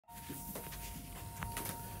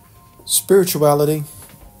spirituality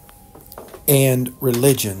and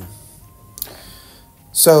religion.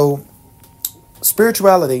 So,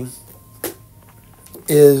 spirituality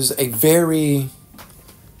is a very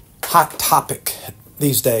hot topic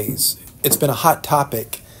these days. It's been a hot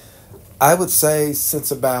topic, I would say,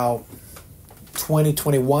 since about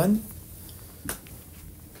 2021.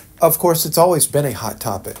 Of course, it's always been a hot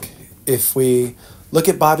topic. If we look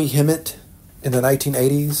at Bobby Hemmett in the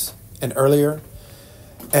 1980s and earlier,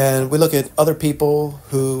 and we look at other people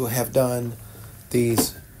who have done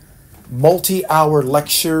these multi-hour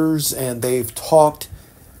lectures and they've talked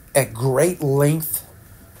at great length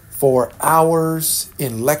for hours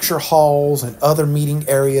in lecture halls and other meeting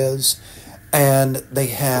areas, and they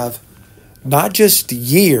have not just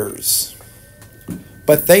years,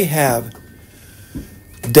 but they have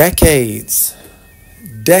decades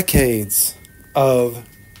of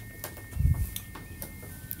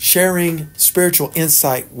sharing spiritual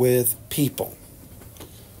insight with people.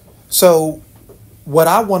 So what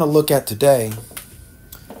I want to look at today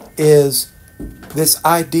is this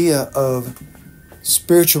idea of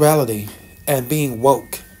spirituality and being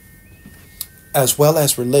woke, as well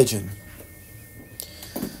as religion.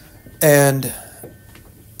 And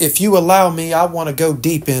if you allow me, I want to go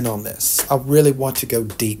deep in on this. I really want to go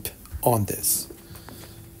deep on this.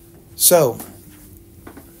 So,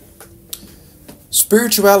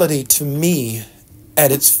 spirituality to me,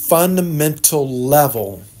 at its fundamental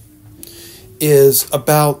level, is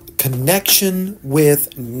about connection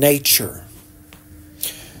with nature.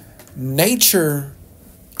 Nature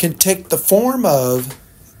can take the form of,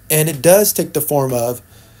 and it does take the form of,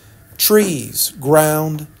 trees,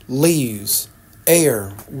 ground, leaves,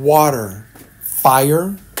 air, water,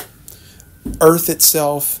 fire, earth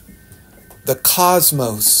itself, the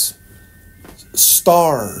cosmos,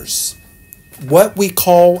 stars, what we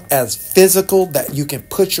call as physical, that you can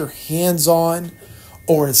put your hands on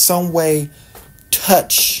or in some way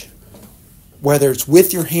touch, whether it's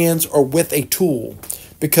with your hands or with a tool,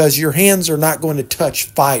 because your hands are not going to touch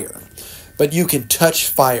fire, but you can touch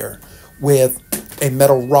fire with a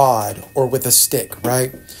metal rod or with a stick,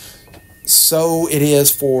 right? So it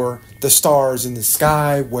is for the stars in the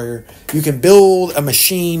sky, where you can build a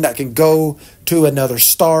machine that can go to another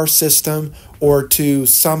star system or to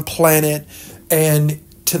some planet and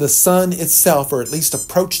to the sun itself, or at least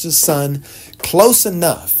approach the sun close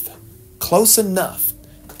enough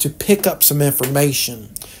to pick up some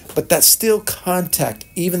information. But that's still contact,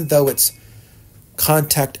 even though it's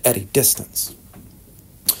contact at a distance.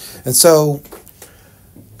 And so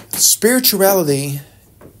spirituality,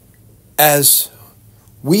 as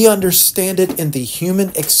we understand it in the human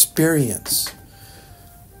experience,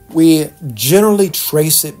 we generally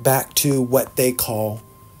trace it back to what they call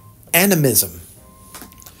animism.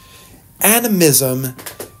 Animism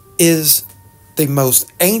is the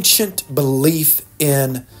most ancient belief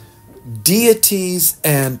in deities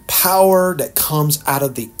and power that comes out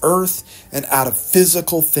of the earth and out of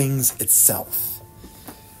physical things itself.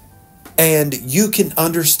 And you can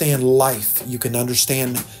understand life. You can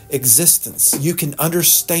understand existence. You can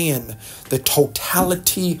understand the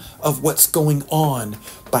totality of what's going on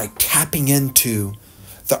by tapping into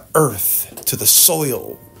the earth, to the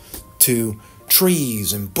soil, to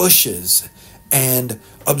trees and bushes, and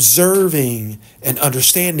observing and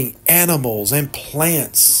understanding animals and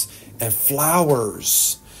plants and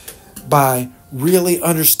flowers, by really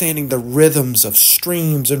understanding the rhythms of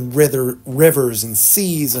streams and rivers and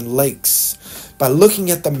seas and lakes, by looking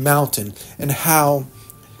at the mountain and how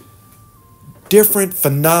different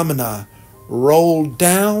phenomena roll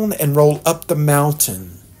down and roll up the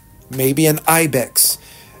mountain. Maybe an ibex,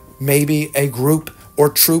 maybe a group or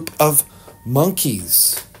troop of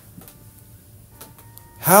monkeys.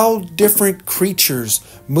 How different creatures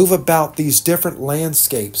move about these different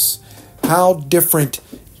landscapes. How different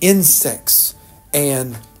insects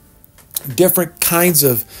and different kinds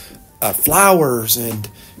of flowers and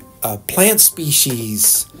plant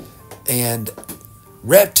species and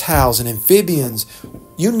reptiles and amphibians,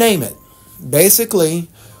 you name it. Basically,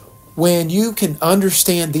 when you can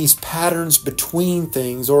understand these patterns between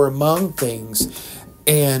things or among things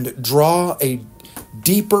and draw a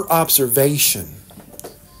deeper observation,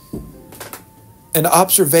 an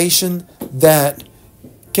observation that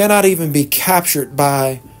cannot even be captured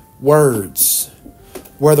by words,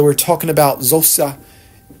 whether we're talking about Xhosa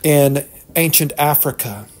in ancient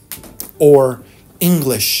Africa or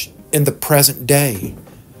English in the present day.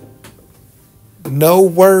 No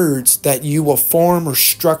words that you will form or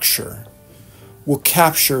structure will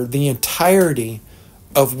capture the entirety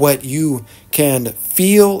of what you can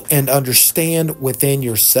feel and understand within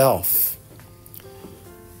yourself.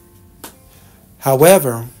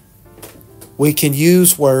 However, we can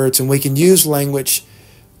use words and we can use language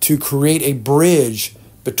to create a bridge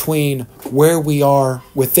between where we are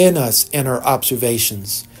within us and our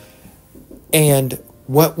observations and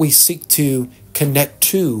what we seek to connect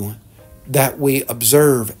to that we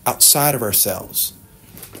observe outside of ourselves.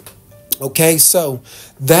 Okay, so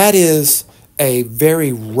that is a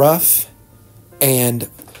very rough and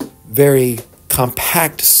very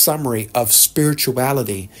compact summary of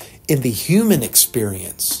spirituality in the human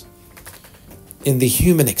experience. In the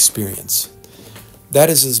human experience. That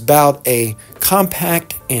is about a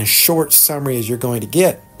compact and short summary as you're going to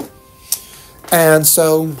get. And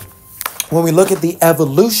so when we look at the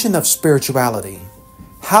evolution of spirituality,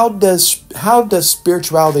 how does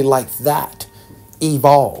spirituality like that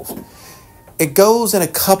evolve? It goes in a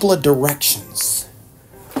couple of directions.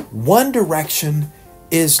 One direction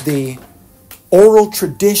is the oral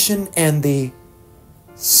tradition and the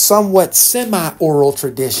somewhat semi-oral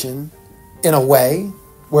tradition, in a way,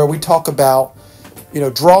 where we talk about,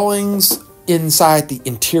 drawings inside the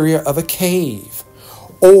interior of a cave.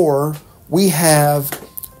 Or we have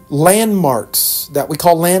landmarks that we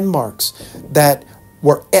call landmarks that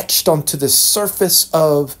were etched onto the surface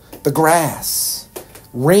of the grass.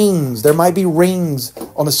 Rings, there might be rings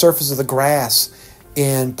on the surface of the grass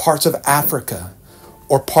in parts of Africa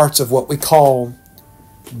or parts of what we call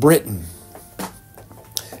Britain.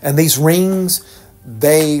 And these rings,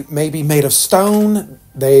 they may be made of stone,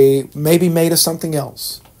 they may be made of something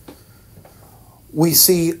else. We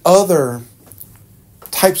see other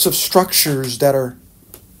types of structures that are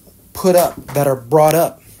put up, that are brought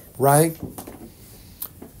up, right?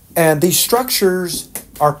 And these structures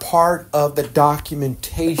are part of the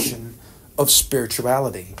documentation of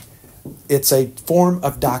spirituality. It's a form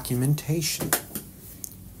of documentation.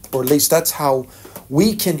 Or at least that's how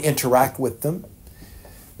we can interact with them.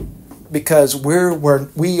 Because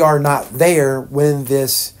we are not there when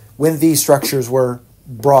these structures were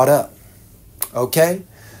brought up. Okay?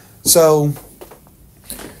 So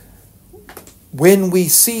when we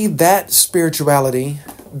see that spirituality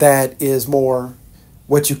that is more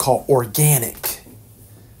what you call organic,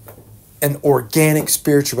 an organic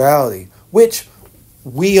spirituality, which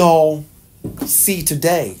we all see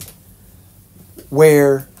today,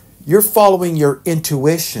 where you're following your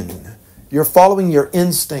intuition, you're following your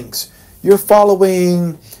instincts, you're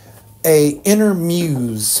following an inner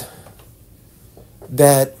muse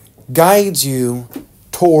that guides you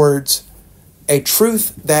towards a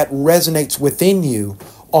truth that resonates within you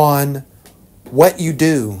on what you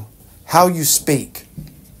do, how you speak,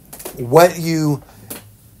 what you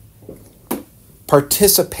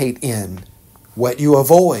participate in, what you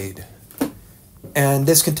avoid. And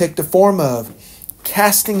this can take the form of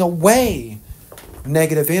casting away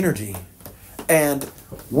negative energy and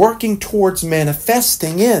working towards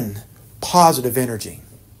manifesting in positive energy.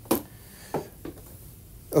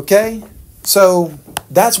 Okay? So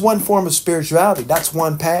that's one form of spirituality. That's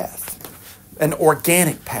one path, an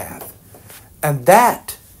organic path. And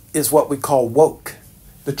that is what we call woke.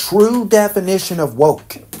 The true definition of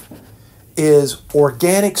woke is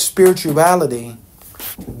organic spirituality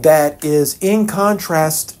that is in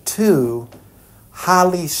contrast to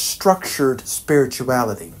highly structured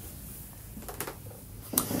spirituality.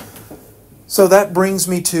 So that brings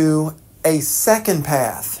me to a second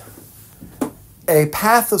path, a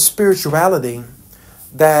path of spirituality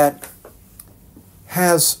that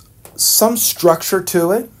has some structure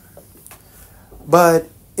to it, but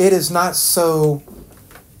it is not so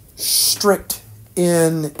strict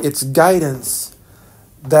in its guidance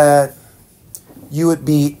that you would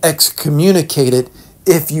be excommunicated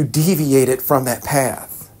if you deviated from that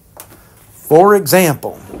path. For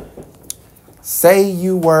example, say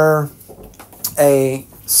you were a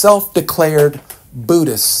self-declared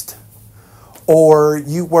Buddhist, or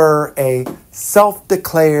you were a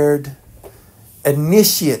self-declared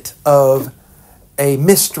initiate of a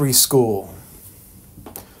mystery school,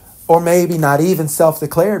 or maybe not even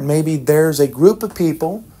self-declared. Maybe there's a group of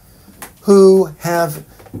people who have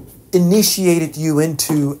initiated you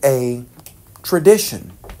into a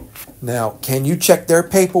tradition. Now, can you check their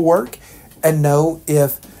paperwork and know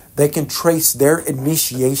if they can trace their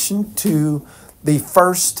initiation to the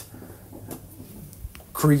first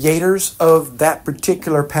creators of that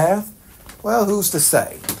particular path? Well, who's to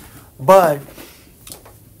say? But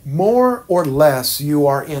more or less, you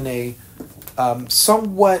are in a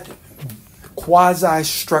somewhat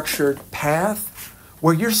quasi-structured path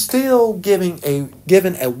where you're still given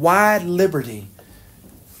a wide liberty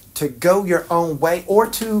to go your own way, or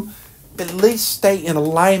to at least stay in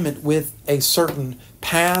alignment with a certain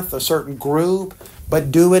path, a certain group,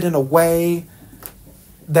 but do it in a way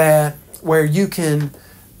that where you can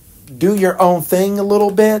do your own thing a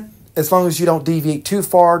little bit, as long as you don't deviate too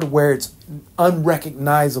far to where it's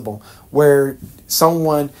unrecognizable, where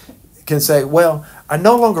someone can say, well, I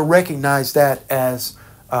no longer recognize that as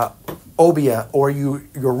Obia or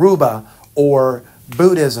Yoruba or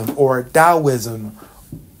Buddhism or Taoism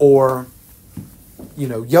or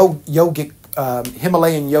yogic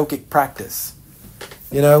Himalayan yogic practice.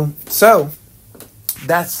 So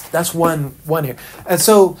that's one here. And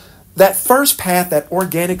so that first path, that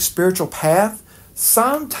organic spiritual path,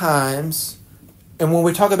 sometimes, and when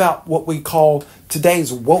we talk about what we call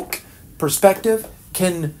today's woke perspective,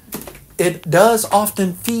 it does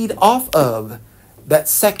often feed off of that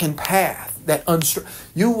second path.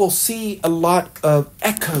 You will see a lot of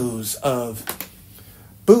echoes of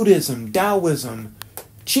Buddhism, Taoism,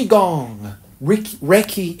 Qigong,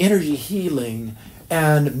 Reiki energy healing,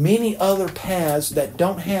 and many other paths that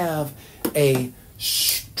don't have a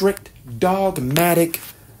strict dogmatic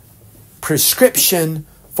prescription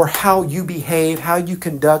for how you behave, how you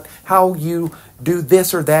conduct, how you do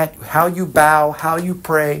this or that, how you bow, how you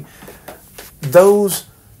pray. Those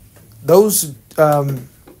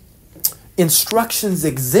instructions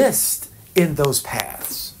exist in those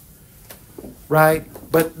paths, right?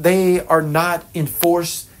 But they are not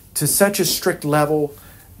enforced to such a strict level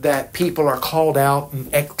that people are called out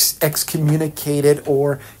and excommunicated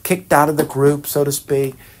or kicked out of the group, so to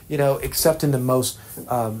speak, except in the most,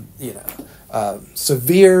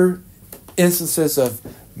 severe instances of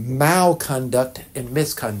malconduct and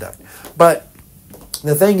misconduct. But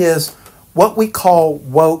the thing is, what we call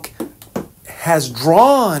woke a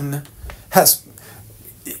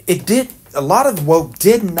lot of woke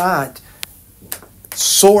did not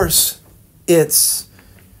source its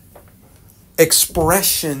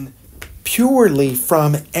expression purely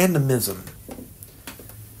from animism.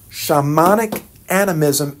 Shamanic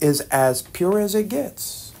animism is as pure as it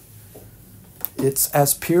gets. It's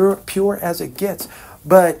as pure as it gets.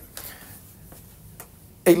 But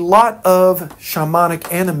a lot of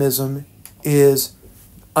shamanic animism is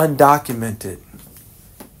undocumented.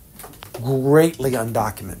 Greatly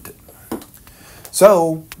undocumented.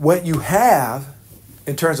 So what you have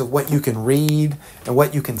in terms of what you can read and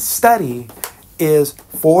what you can study is,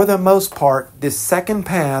 for the most part, this second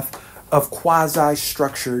path of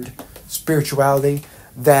quasi-structured spirituality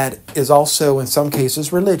that is also, in some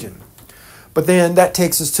cases, religion. But then that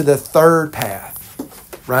takes us to the third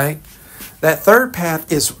path, right? That third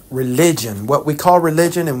path is religion, what we call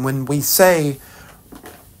religion. And when we say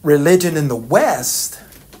religion in the West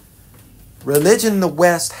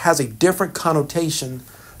has a different connotation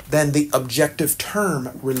than the objective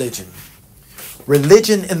term religion.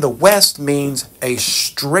 Religion in the West means a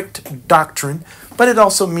strict doctrine, but it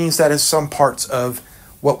also means that in some parts of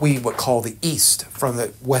what we would call the East from the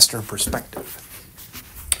Western perspective.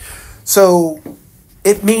 So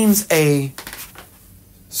it means a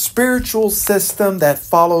spiritual system that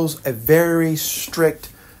follows a very strict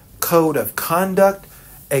code of conduct,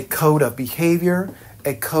 a code of behavior,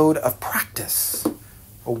 a code of practice,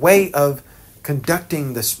 a way of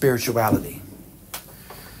conducting the spirituality.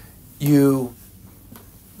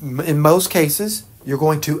 In most cases, you're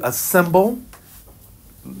going to assemble,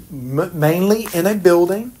 mainly in a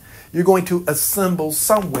building. You're going to assemble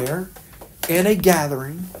somewhere in a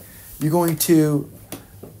gathering. You're going to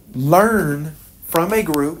learn from a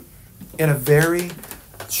group in a very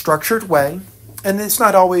structured way. And it's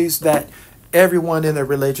not always that everyone in a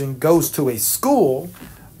religion goes to a school,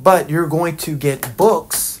 but you're going to get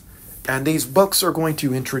books, and these books are going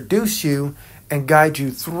to introduce you and guide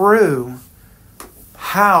you through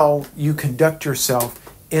how you conduct yourself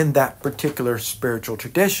in that particular spiritual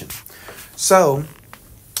tradition. So,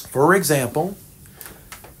 for example,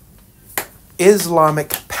 Islamic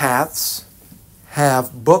paths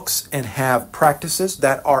have books and have practices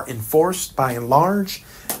that are enforced by and large,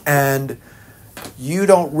 and you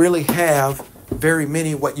don't really have very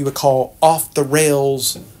many what you would call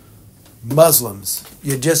off-the-rails Muslims.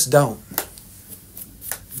 You just don't.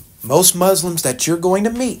 Most Muslims that you're going to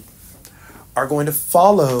meet are going to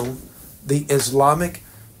follow the Islamic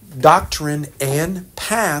doctrine and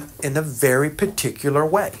path in a very particular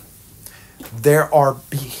way. There are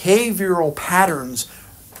behavioral patterns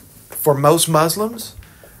for most Muslims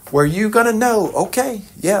where you're going to know, okay,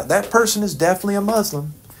 yeah, that person is definitely a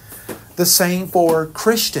Muslim. The same for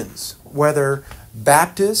Christians, whether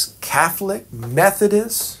Baptist, Catholic,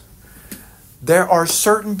 Methodist. There are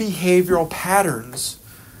certain behavioral patterns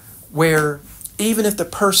where even if the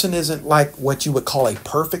person isn't like what you would call a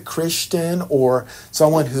perfect Christian, or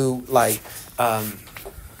someone who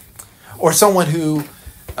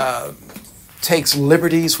takes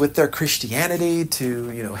liberties with their Christianity to,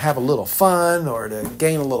 have a little fun or to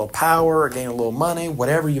gain a little power or gain a little money,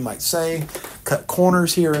 whatever you might say, cut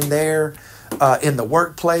corners here and there, in the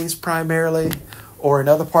workplace primarily, or in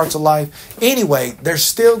other parts of life. Anyway, there's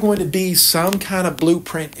still going to be some kind of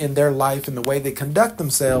blueprint in their life and the way they conduct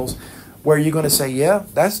themselves where you're going to say, yeah,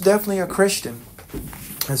 that's definitely a Christian.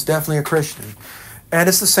 That's definitely a Christian. And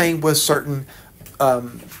it's the same with certain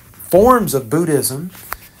forms of Buddhism,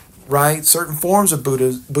 right? Certain forms of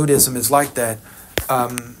Buddhism is like that.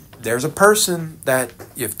 There's a person that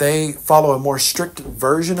if they follow a more strict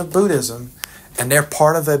version of Buddhism and they're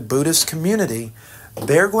part of a Buddhist community,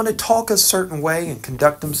 they're going to talk a certain way and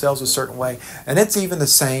conduct themselves a certain way. And it's even the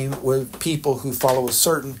same with people who follow a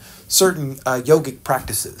certain yogic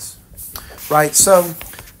practices, right? So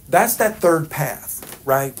that's that third path,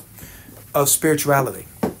 right, of spirituality.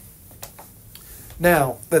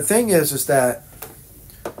 Now, the thing is that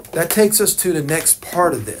takes us to the next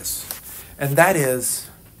part of this, and that is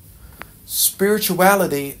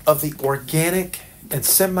spirituality of the organic and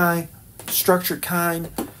semi-structured kind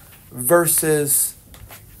versus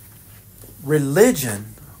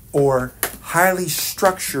religion or highly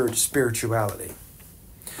structured spirituality.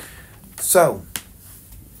 So,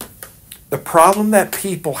 the problem that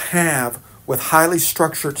people have with highly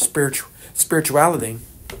structured spirituality,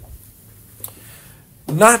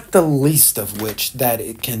 not the least of which that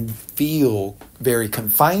it can feel very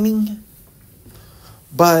confining,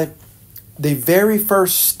 but the very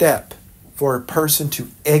first step for a person to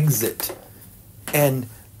exit and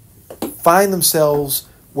find themselves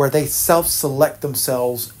where they self-select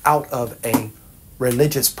themselves out of a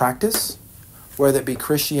religious practice, whether it be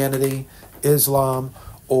Christianity, Islam,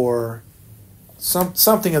 or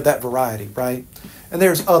something of that variety, right? And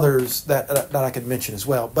there's others that I could mention as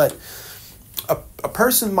well. But a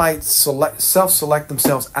person might self-select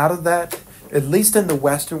themselves out of that, at least in the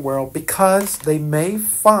Western world, because they may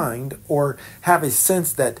find or have a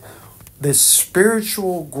sense that this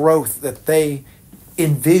spiritual growth that they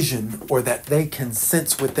envision or that they can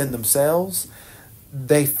sense within themselves,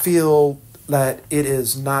 they feel that it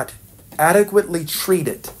is not adequately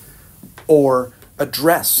treated or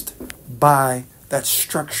addressed by that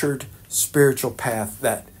structured spiritual path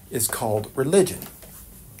that is called religion.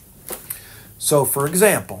 So, for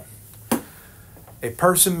example, a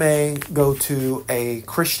person may go to a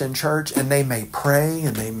Christian church and they may pray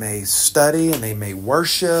and they may study and they may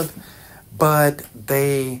worship, but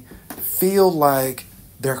they feel like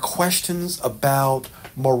their questions about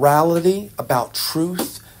morality, about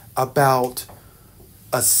truth, about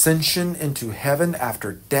ascension into heaven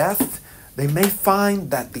after death, they may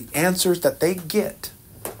find that the answers that they get,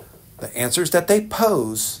 the answers that they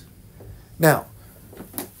pose, now,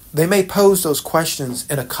 they may pose those questions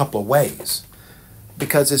in a couple of ways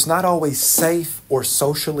because it's not always safe or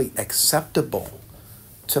socially acceptable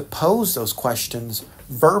to pose those questions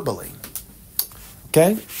verbally.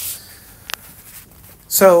 Okay?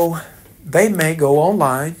 So they may go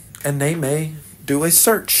online and they may do a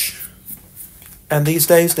search. And these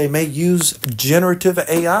days they may use generative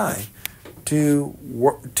AI to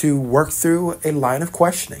work through a line of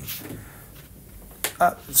questioning.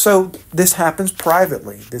 So this happens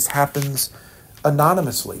privately. This happens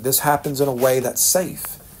anonymously. This happens in a way that's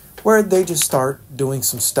safe, where they just start doing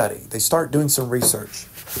some study. They start doing some research.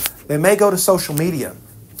 They may go to social media,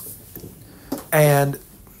 and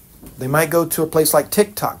they might go to a place like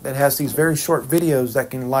TikTok that has these very short videos that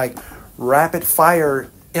can rapid fire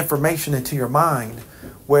information into your mind,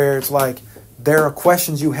 where it's like there are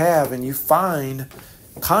questions you have and you find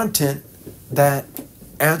content that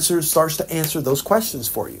starts to answer those questions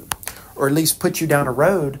for you, or at least put you down a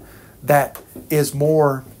road that is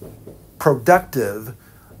more productive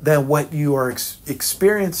than what you are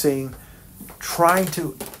experiencing trying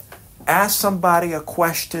to ask somebody a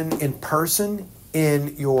question in person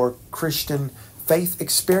in your Christian faith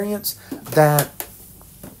experience, that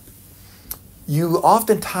you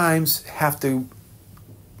oftentimes have to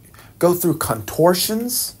go through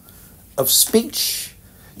contortions of speech.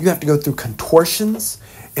 You have to go through contortions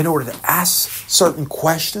in order to ask certain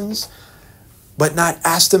questions, but not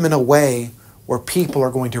ask them in a way where people are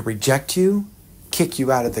going to reject you, kick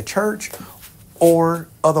you out of the church, or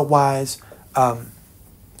otherwise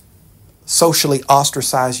socially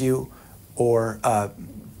ostracize you or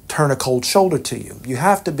turn a cold shoulder to you. You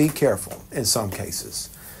have to be careful in some cases.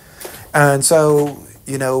 And so,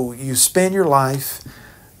 you spend your life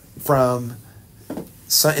from,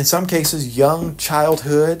 in some cases, young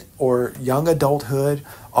childhood or young adulthood,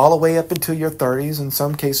 all the way up into your 30s, in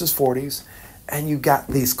some cases 40s, and you got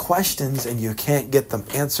these questions and you can't get them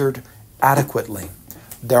answered adequately.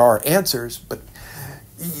 there are answers, but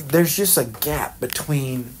there's just a gap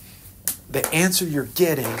between the answer you're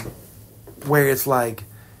getting where it's like,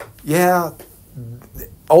 yeah,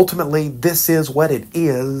 ultimately this is what it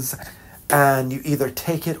is, and you either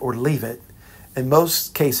take it or leave it. In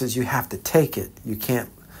most cases, you have to take it. You can't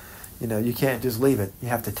just leave it. You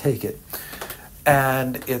have to take it.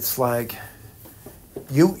 And it's like,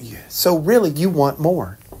 so really you want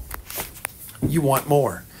more. You want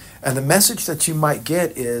more. And the message that you might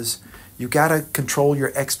get is you got to control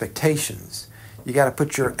your expectations. You got to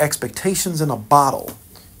put your expectations in a bottle.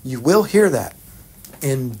 You will hear that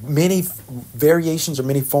in many variations or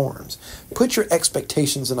many forms. Put your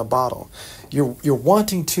expectations in a bottle. You're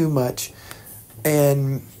wanting too much,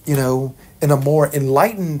 and in a more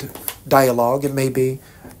enlightened dialogue, it may be,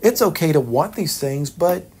 it's okay to want these things,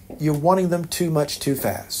 but you're wanting them too much too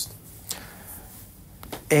fast.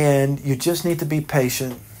 And you just need to be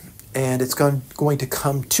patient, and it's going to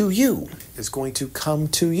come to you. It's going to come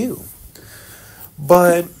to you.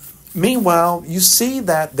 But meanwhile, you see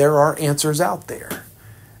that there are answers out there.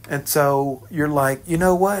 And so you're like, you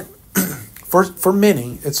know what? For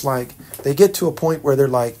many, it's like they get to a point where they're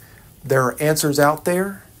like, there are answers out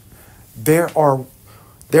there. There are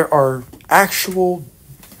actual,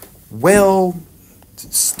 well-studied,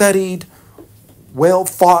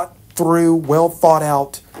 well-thought-through,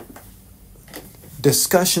 well-thought-out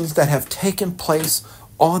discussions that have taken place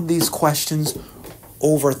on these questions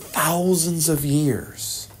over thousands of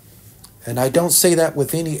years. And I don't say that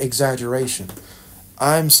with any exaggeration.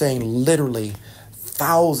 I'm saying literally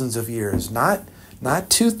thousands of years, not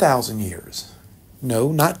 2,000 years.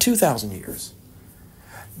 No, not 2,000 years.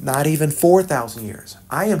 Not even 4,000 years.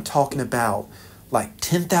 I am talking about like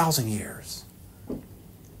 10,000 years.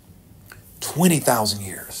 20,000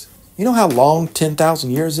 years. You know how long 10,000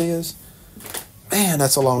 years is? Man,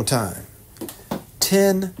 that's a long time.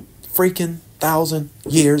 10 freaking thousand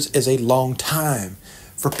years is a long time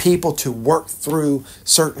for people to work through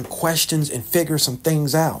certain questions and figure some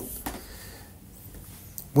things out.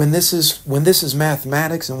 When this is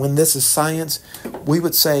mathematics and when this is science, we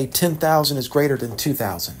would say 10,000 is greater than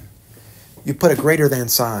 2,000. You put a greater than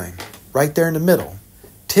sign right there in the middle.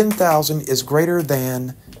 10,000 is greater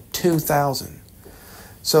than 2,000.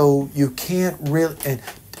 So you can't really,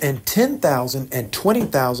 and 10,000 and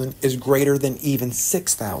 20,000 is greater than even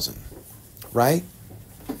 6,000, right?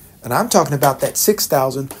 And I'm talking about that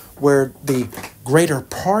 6,000 where the greater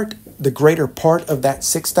part of that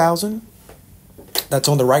 6,000 that's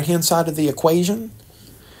on the right-hand side of the equation,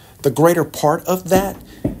 the greater part of that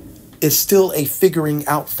is still a figuring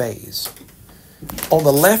out phase. On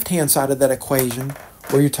the left-hand side of that equation,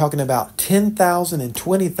 where you're talking about 10,000 and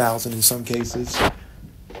 20,000 in some cases,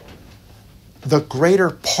 the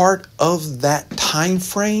greater part of that time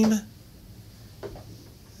frame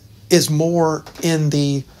is more in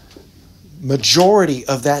the majority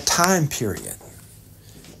of that time period.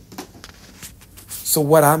 So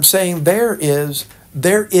what I'm saying there is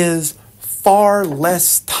far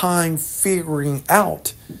less time figuring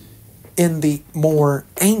out in the more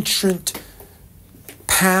ancient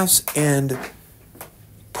paths and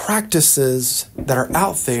practices that are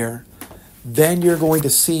out there than you're going to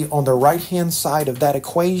see on the right-hand side of that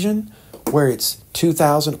equation where it's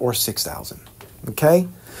 2,000 or 6,000. Okay?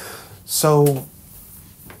 So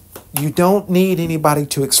you don't need anybody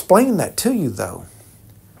to explain that to you, though.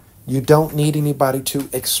 You don't need anybody to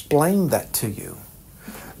explain that to you,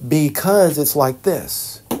 because it's like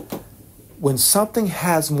this. When something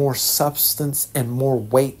has more substance and more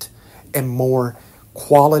weight and more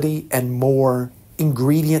quality and more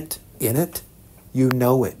ingredient in it, you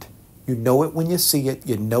know it. You know it when you see it.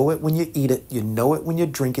 You know it when you eat it. You know it when you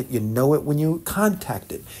drink it. You know it when you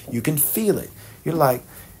contact it. You can feel it. You're like,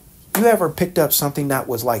 you ever picked up something that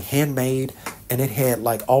was like handmade and it had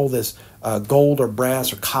like all this gold or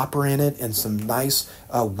brass or copper in it and some nice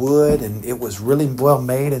wood, and it was really well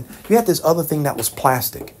made, and you had this other thing that was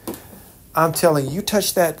plastic. I'm telling you, you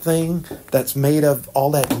touch that thing that's made of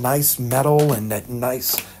all that nice metal and that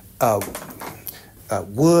nice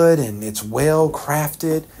wood, and it's well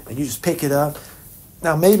crafted, and you just pick it up.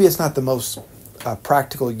 Now, maybe it's not the most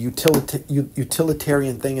practical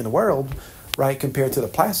utilitarian thing in the world, right, compared to the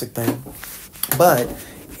plastic thing, but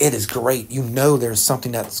it is great. You know there's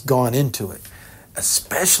something that's gone into it,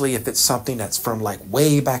 especially if it's something that's from like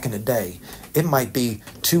way back in the day. It might be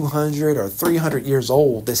 200 or 300 years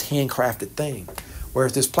old, this handcrafted thing,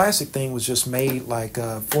 whereas this plastic thing was just made like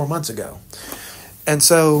 4 months ago. And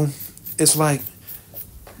so it's like,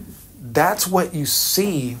 that's what you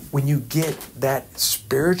see when you get that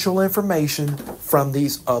spiritual information from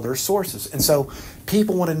these other sources. And so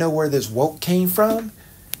people want to know where this woke came from.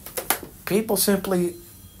 People simply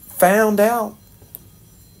found out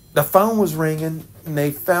the phone was ringing, and they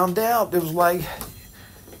found out it was like,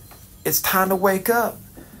 it's time to wake up,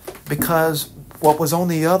 because what was on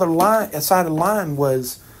the other side of the line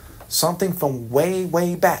was something from way,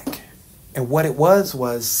 way back. And what it was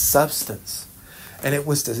substance. And it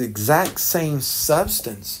was the exact same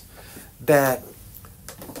substance that,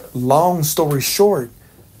 long story short,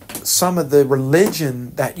 some of the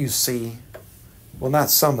religion that you see, well,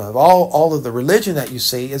 not some of, all of the religion that you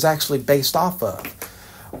see is actually based off of.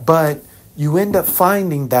 But you end up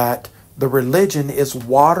finding that the religion is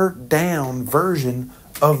watered down version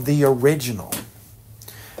of the original.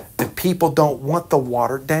 And people don't want the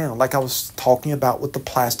watered down, like I was talking about with the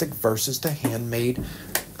plastic versus the handmade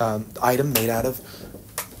item made out of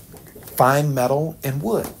fine metal and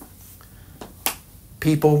wood.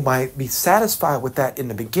 People might be satisfied with that in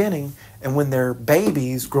the beginning, and when they're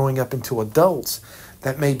babies growing up into adults,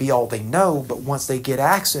 that may be all they know, but once they get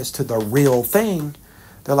access to the real thing,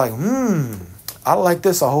 they're like, I like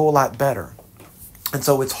this a whole lot better. And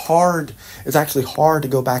so it's actually hard to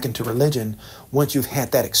go back into religion once you've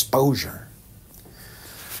had that exposure.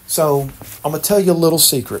 So I'm going to tell you a little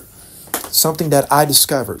secret, something that I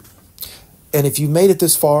discovered. And if you made it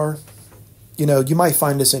this far, you might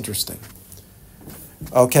find this interesting.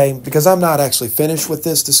 Okay, because I'm not actually finished with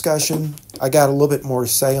this discussion. I got a little bit more to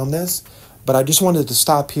say on this, but I just wanted to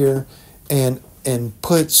stop here and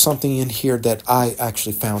put something in here that I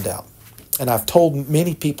actually found out. And I've told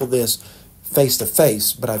many people this face to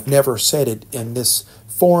face, but I've never said it in this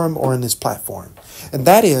forum or in this platform. And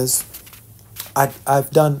that is, I've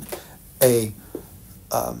done a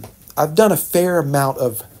fair amount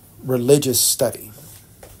of religious study.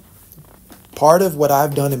 Part of what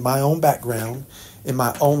I've done in my own background, in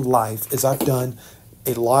my own life, is I've done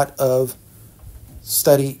a lot of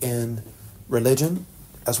study in religion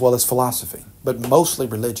as well as philosophy, but mostly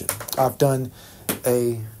religion. I've done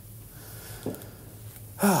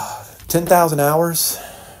 10,000 hours.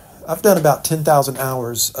 I've done about 10,000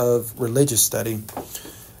 hours of religious study.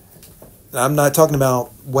 I'm not talking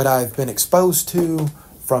about what I've been exposed to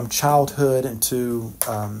from childhood into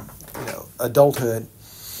adulthood,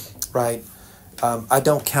 right? I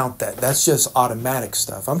don't count that. That's just automatic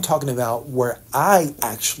stuff. I'm talking about where I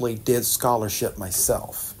actually did scholarship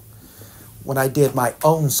myself. When I did my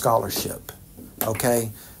own scholarship,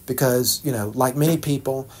 okay? Because, like many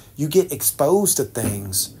people, you get exposed to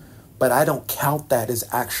things, but I don't count that as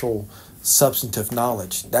actual substantive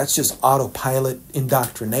knowledge. That's just autopilot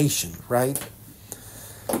indoctrination, right?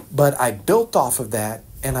 But I built off of that,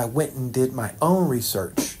 and I went and did my own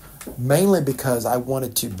research, mainly because I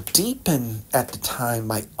wanted to deepen, at the time,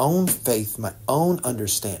 my own faith, my own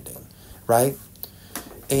understanding, right?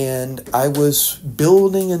 And I was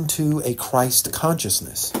building into a Christ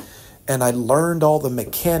consciousness, and I learned all the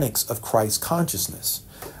mechanics of Christ consciousness.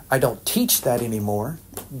 I don't teach that anymore,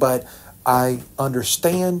 but I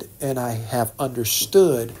understand and I have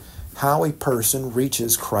understood how a person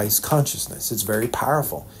reaches Christ consciousness. It's very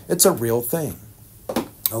powerful. It's a real thing,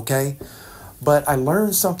 okay? But I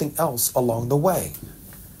learned something else along the way.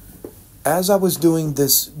 As I was doing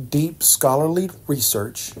this deep scholarly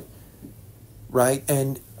research, right,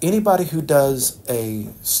 and anybody who does a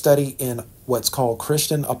study in what's called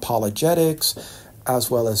Christian apologetics, as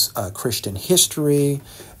well as Christian history,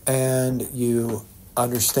 and you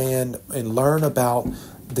understand and learn about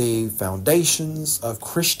the foundations of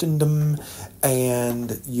Christendom,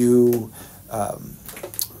 and you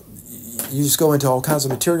just go into all kinds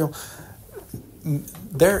of material.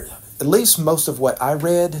 There, at least most of what I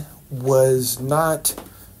read was not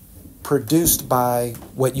produced by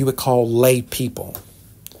what you would call lay people.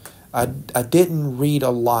 I didn't read a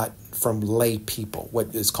lot from lay people,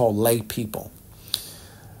 what is called lay people.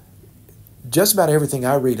 Just about everything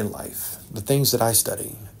I read in life, the things that I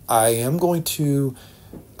study, I am going to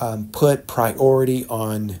put priority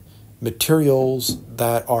on materials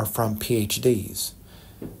that are from PhDs.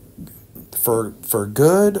 For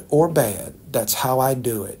good or bad, that's how I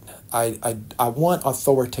do it. I want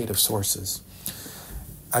authoritative sources.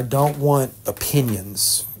 I don't want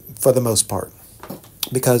opinions for the most part.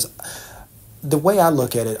 Because the way I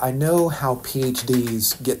look at it, I know how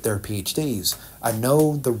PhDs get their PhDs. I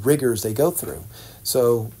know the rigors they go through.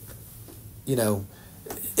 So,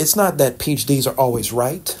 it's not that PhDs are always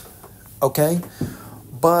right, okay?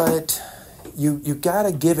 But you got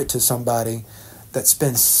to give it to somebody that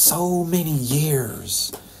spends so many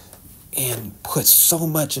years and puts so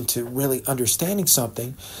much into really understanding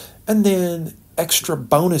something, and then extra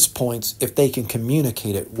bonus points if they can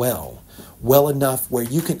communicate it well enough where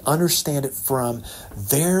you can understand it from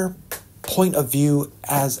their point of view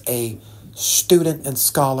as a student and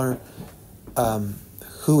scholar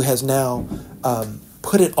who has now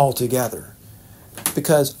put it all together,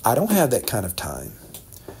 because I don't have that kind of time.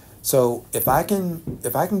 So if I can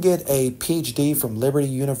get a PhD from Liberty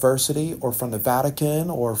University or from the Vatican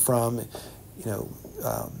or from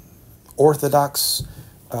Orthodox,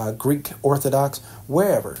 Greek Orthodox,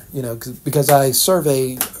 wherever, because I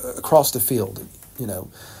survey across the field,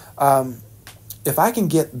 if I can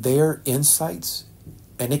get their insights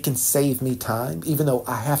and it can save me time, even though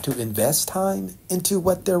I have to invest time into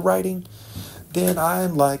what they're writing, then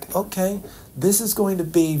I'm like, okay, this is going to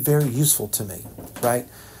be very useful to me, right?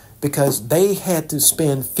 Because they had to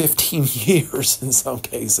spend 15 years in some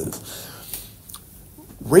cases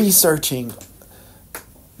researching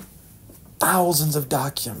thousands of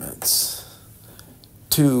documents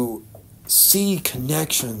to see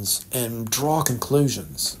connections and draw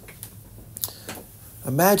conclusions.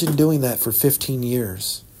 Imagine doing that for 15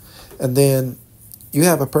 years. And then you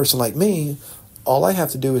have a person like me, all I have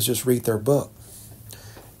to do is just read their book.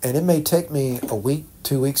 And it may take me a week,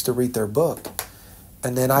 2 weeks to read their book.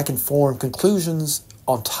 And then I can form conclusions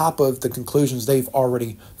on top of the conclusions they've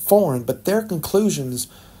already formed. But their conclusions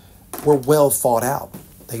were well thought out.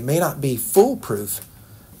 They may not be foolproof,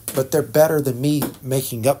 but they're better than me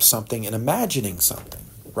making up something and imagining something,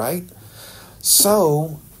 right?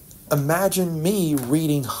 So imagine me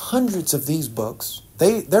reading hundreds of these books.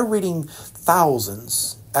 They're reading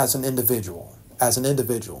thousands as an individual.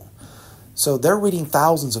 So they're reading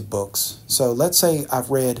thousands of books. So let's say I've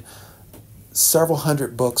read several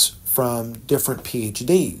hundred books from different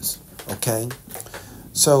PhDs, okay?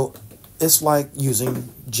 So it's like using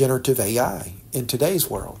generative AI in today's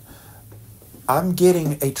world. I'm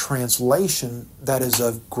getting a translation that is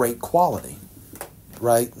of great quality,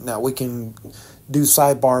 right? Now we can do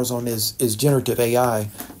sidebars on is generative AI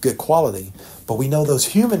good quality, but we know those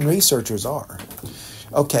human researchers are.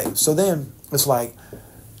 Okay, so then it's like,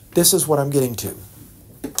 this is what I'm getting to.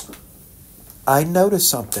 I noticed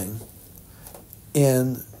something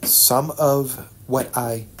in some of what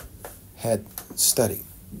I had studied.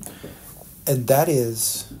 And that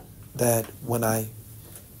is that when I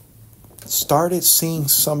started seeing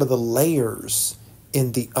some of the layers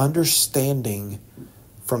in the understanding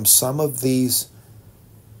from some of these,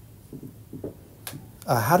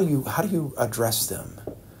 how do you address them?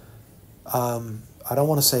 I don't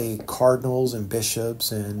want to say cardinals and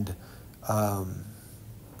bishops and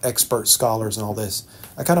expert scholars and all this.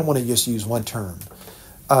 I kind of want to just use one term.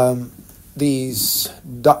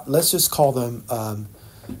 Let's just call them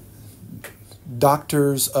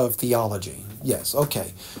doctors of theology. Yes,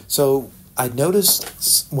 okay. So I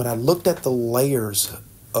noticed when I looked at the layers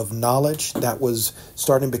of knowledge that was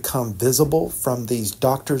starting to become visible from these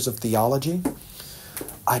doctors of theology,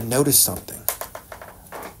 I noticed something.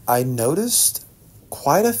 I noticed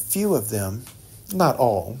quite a few of them, not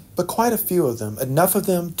all, but quite a few of them, enough of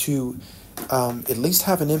them to at least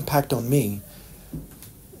have an impact on me,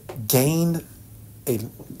 gained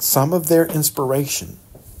some of their inspiration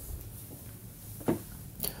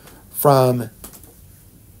from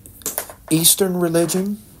Eastern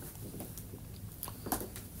religion,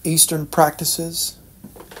 Eastern practices,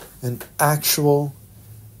 and actual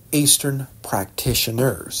Eastern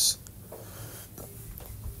practitioners.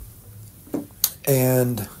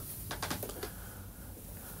 And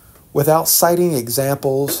without citing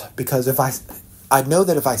examples, because I know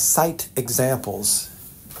that if I cite examples,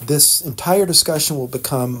 this entire discussion will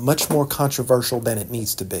become much more controversial than it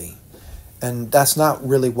needs to be. And that's not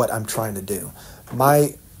really what I'm trying to do.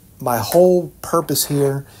 My whole purpose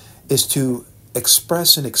here is to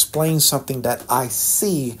express and explain something that I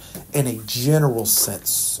see in a general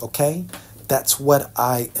sense, okay? That's what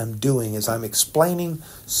I am doing, is I'm explaining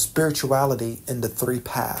spirituality in the three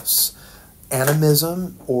paths.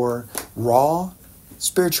 Animism, or raw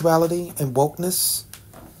spirituality and wokeness.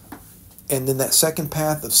 And then that second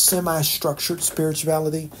path of semi-structured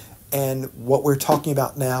spirituality, and what we're talking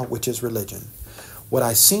about now, which is religion. What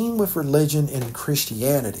I've seen with religion and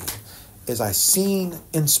Christianity is I've seen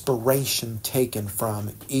inspiration taken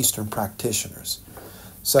from Eastern practitioners.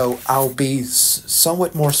 So I'll be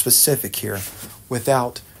somewhat more specific here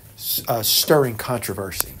without stirring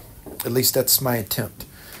controversy. At least that's my attempt.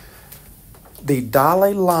 The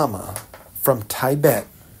Dalai Lama from Tibet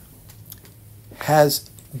has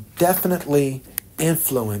definitely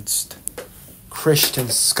influenced Christian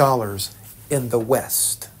scholars in the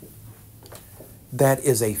West. That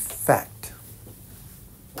is a fact.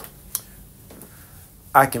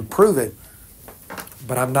 I can prove it,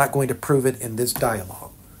 but I'm not going to prove it in this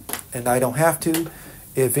dialogue. And I don't have to.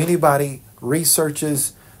 If anybody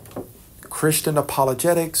researches Christian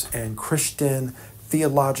apologetics and Christian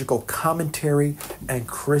theological commentary and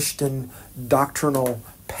Christian doctrinal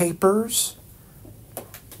papers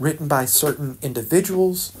written by certain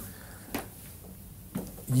individuals,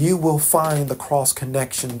 you will find the cross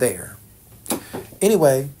connection there.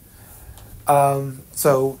 Anyway,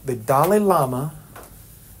 so the Dalai Lama,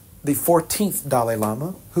 the 14th Dalai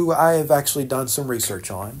Lama, who I have actually done some research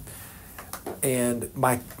on, and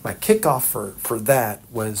my kickoff for that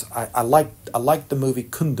was I liked the movie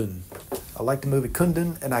Kundun. I liked the movie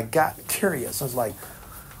Kundun, and I got curious. I was like,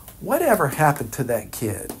 whatever happened to that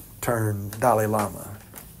kid turned Dalai Lama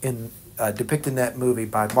in depicted in that movie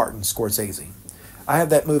by Martin Scorsese? I have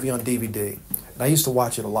that movie on DVD, and I used to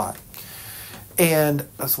watch it a lot. And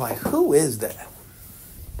I was like, who is that?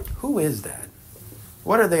 Who is that?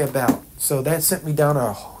 What are they about? So that sent me down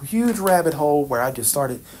a huge rabbit hole where I just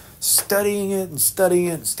started studying it and studying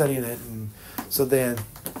it and studying it. And so then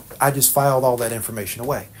I just filed all that information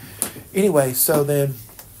away. Anyway, so then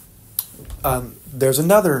there's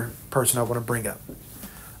another person I want to bring up.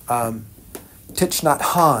 Thich Nhat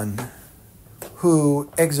Hanh, who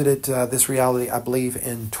exited this reality, I believe,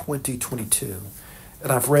 in 2022.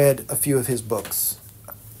 And I've read a few of his books.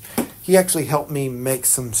 He actually helped me make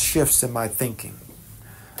some shifts in my thinking.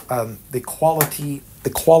 The quality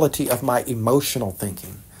of my emotional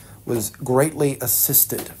thinking was greatly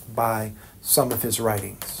assisted by some of his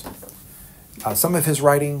writings. Some of his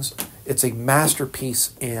writings, it's a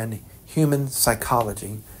masterpiece in human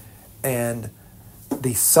psychology and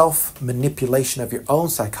the self-manipulation of your own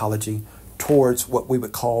psychology towards what we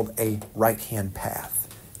would call a right-hand path.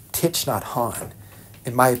 Thich Nhat Hanh,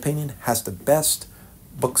 in my opinion, has the best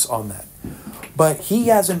books on that. But he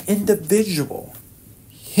as an individual,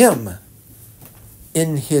 him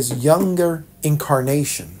in his younger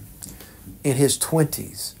incarnation, in his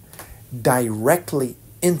 20s, directly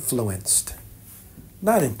influenced,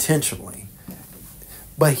 not intentionally,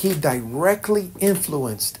 but he directly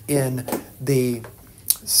influenced in the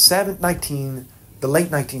late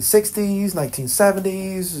 1960s,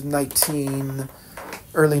 1970s,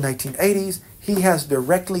 early 1980s. He has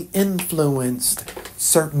directly influenced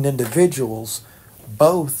certain individuals,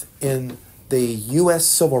 both in the U.S.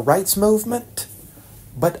 Civil Rights Movement,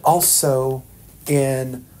 but also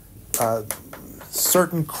in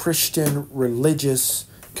certain Christian religious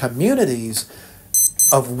communities,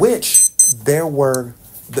 of which there were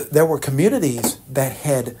communities that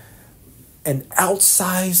had an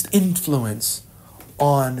outsized influence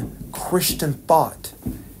on Christian thought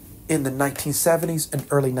in the 1970s and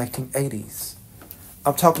early 1980s.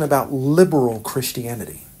 I'm talking about liberal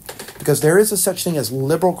Christianity, because there is a such thing as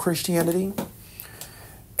liberal Christianity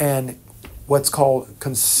and what's called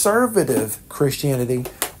conservative Christianity,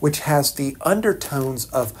 which has the undertones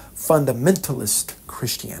of fundamentalist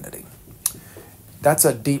Christianity. That's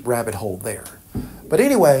a deep rabbit hole there. But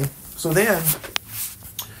anyway, so then,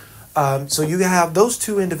 so you have those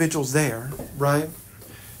two individuals there, right?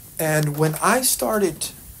 And when I started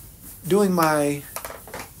doing my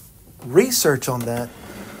research on that,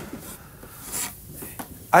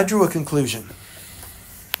 I drew a conclusion.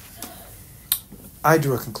 I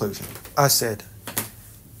said,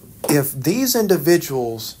 if these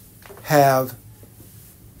individuals have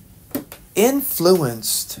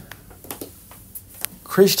influenced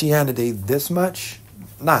Christianity this much,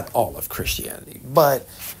 not all of Christianity, but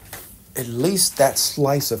at least that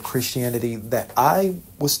slice of Christianity that I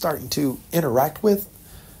was starting to interact with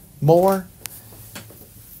more.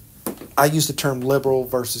 I use the term liberal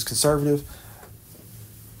versus conservative.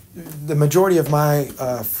 The majority of my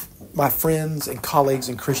friends and colleagues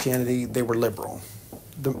in Christianity, they were liberal.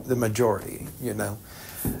 The majority, you know.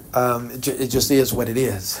 It just is what it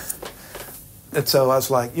is. And so I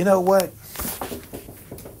was like, you know what?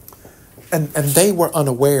 And they were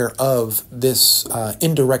unaware of this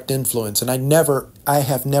indirect influence, and I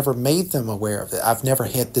have never made them aware of it. I've never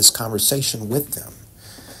had this conversation with them,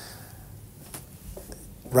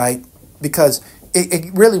 right? Because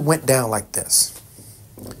it really went down like this.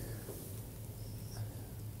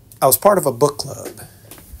 I was part of a book club,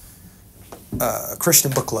 a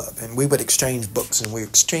Christian book club, and we would exchange books, and we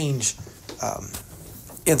exchange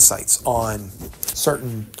insights on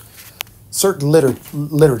certain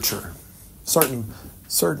literature. Certain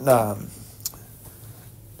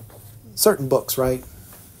books, right?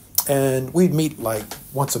 And we'd meet like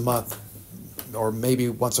once a month or maybe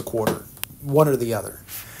once a quarter, one or the other.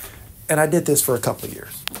 And I did this for a couple of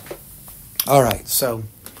years. All right, so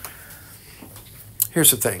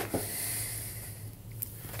here's the thing.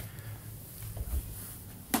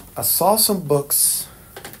 I saw some books.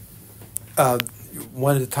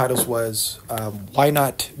 one of the titles was Why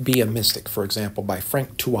Not Be a Mystic, for example, by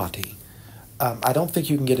Frank Tuati. I don't think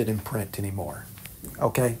you can get it in print anymore.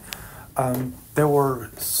 Okay? There were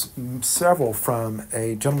several from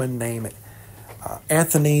a gentleman named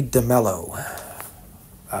Anthony DeMello,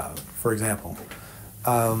 for example.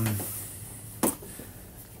 I'm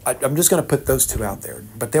just going to put those two out there,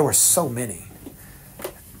 but there were so many.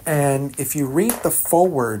 And if you read the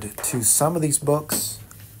foreword to some of these books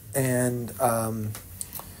and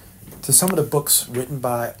to some of the books written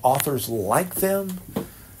by authors like them,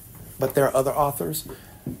 but there are other authors,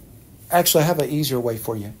 actually I have an easier way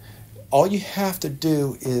for you. All you have to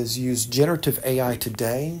do is use generative AI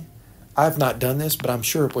today. I've not done this, but I'm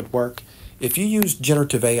sure it would work. If you use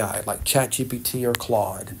generative AI like ChatGPT or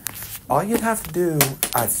Claude, all you'd have to do,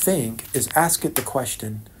 I think, is ask it the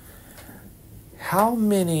question, how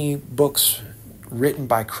many books written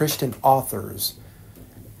by Christian authors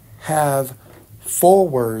have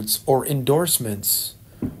forewords or endorsements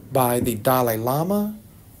by the Dalai Lama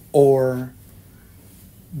or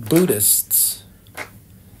Buddhists?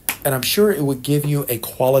 And I'm sure it would give you a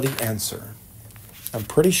quality answer. I'm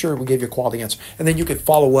pretty sure it would give you a quality answer. And then you could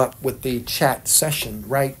follow up with the chat session,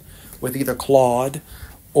 right? With either Claude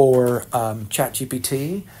or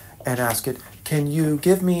ChatGPT and ask it, can you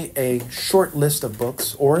give me a short list of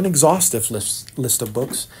books or an exhaustive list of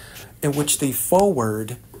books in which the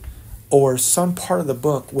foreword or some part of the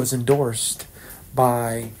book was endorsed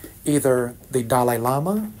by either the Dalai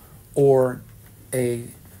Lama or a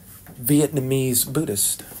Vietnamese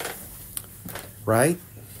Buddhist, right?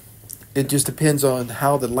 It just depends on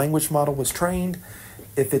how the language model was trained,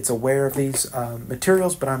 if it's aware of these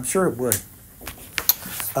materials, but I'm sure it would.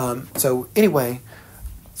 So anyway,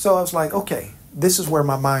 so I was like, okay, this is where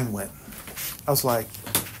my mind went. I was like,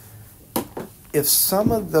 if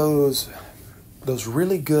some of those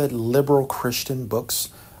really good liberal Christian books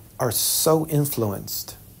are so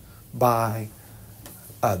influenced by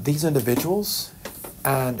these individuals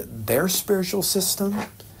and their spiritual system,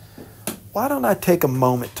 why don't I take a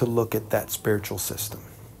moment to look at that spiritual system?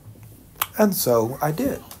 And so I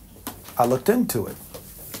did. I looked into it.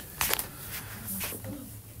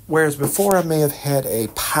 Whereas before I may have had a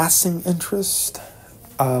passing interest,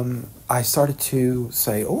 I started to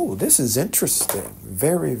say, oh, this is interesting.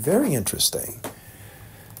 Very, very interesting.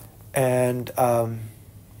 And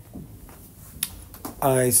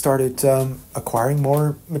I started acquiring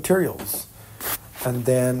more materials. And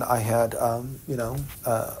then I had, a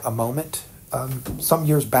moment some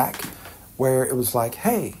years back where it was like,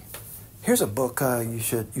 hey, here's a book you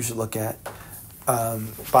should look at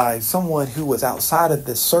by someone who was outside of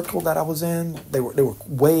this circle that I was in. They were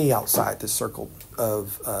way outside this circle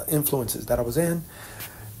of influences that I was in.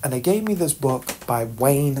 And they gave me this book by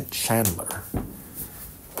Wayne Chandler.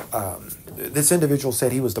 This individual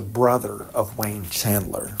said he was the brother of Wayne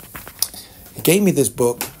Chandler. He gave me this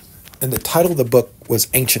book, and the title of the book was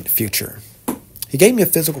Ancient Future. He gave me a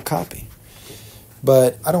physical copy,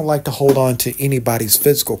 but I don't like to hold on to anybody's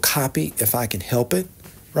physical copy if I can help it,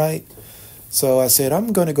 right? So I said,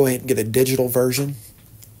 I'm going to go ahead and get a digital version.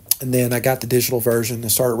 And then I got the digital version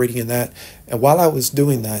and started reading in that. And while I was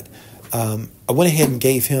doing that, I went ahead and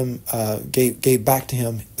gave back to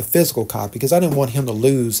him the physical copy because I didn't want him to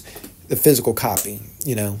lose the physical copy.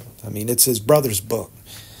 It's his brother's book.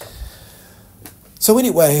 So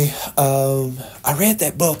anyway, I read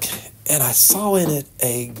that book and I saw in it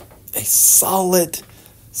a solid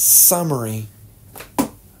summary.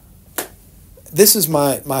 This is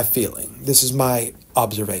my feeling. This is my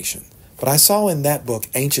observation. But I saw in that book,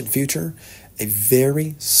 Ancient Future, a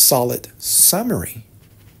very solid summary.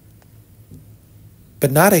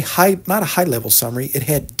 But not a high level summary. It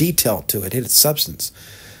had detail to it. It had substance.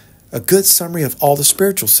 A good summary of all the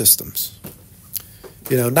spiritual systems.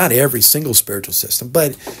 Not every single spiritual system,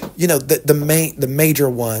 but the major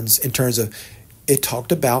ones in terms of it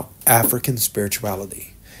talked about African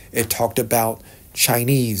spirituality. It talked about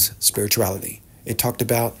Chinese spirituality. It talked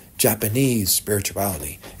about Japanese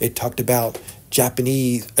spirituality. It talked about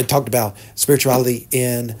spirituality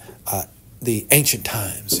in the ancient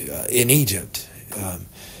times in Egypt.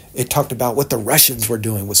 It talked about what the Russians were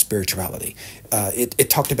doing with spirituality. It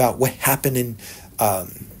talked about what happened in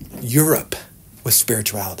Europe with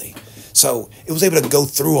spirituality. So it was able to go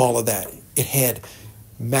through all of that. It had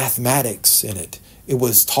mathematics in it. It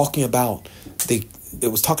was talking about the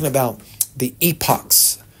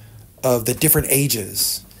epochs of the different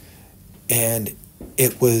ages, and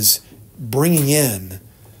it was bringing in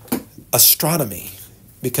astronomy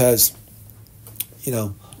because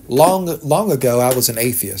long ago I was an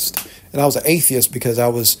atheist, and I was an atheist because I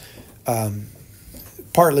was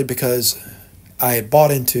partly because I had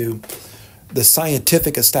bought into the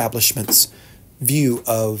scientific establishment's view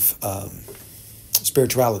of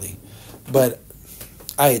spirituality. But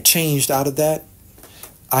I had changed out of that.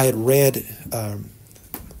 I had read,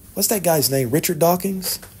 what's that guy's name? Richard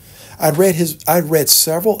Dawkins? I'd read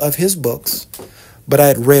several of his books, but I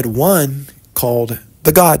had read one called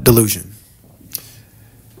The God Delusion.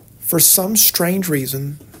 For some strange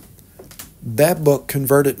reason, that book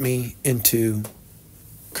converted me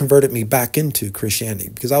back into Christianity,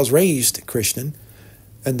 because I was raised Christian.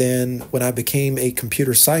 And then when I became a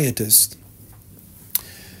computer scientist,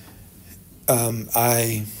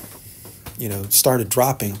 I started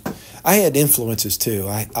dropping. I had influences too.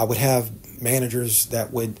 I would have managers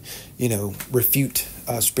that would, refute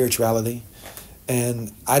spirituality.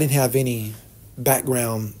 And I didn't have any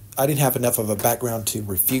background. I didn't have enough of a background to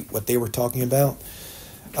refute what they were talking about.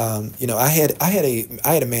 I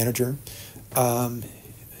had a manager.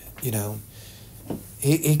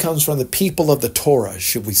 He comes from the people of the Torah,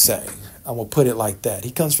 should we say? I will put it like that.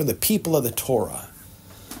 He comes from the people of the Torah,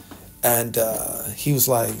 and he was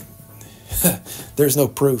like, "There's no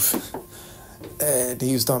proof," and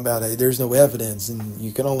he was talking about there's no evidence, and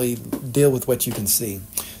you can only deal with what you can see.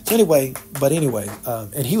 So anyway,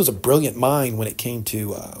 and he was a brilliant mind when it came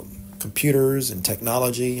to computers and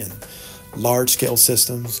technology and large-scale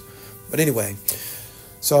systems. But anyway,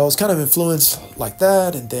 so I was kind of influenced like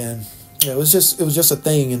that, and then it was just a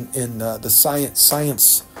thing in the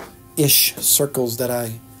science-ish circles that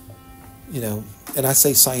I, and I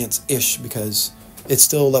say science-ish because it's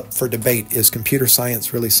still up for debate. Is computer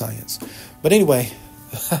science really science? But anyway,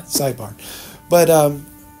 sidebar. But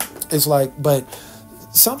but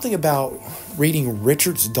something about reading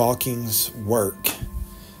Richard Dawkins' work,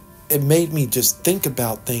 it made me just think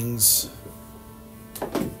about things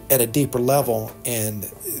at a deeper level,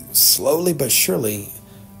 and slowly but surely,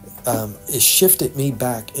 it shifted me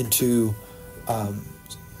back into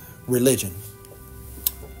religion.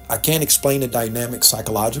 I can't explain the dynamic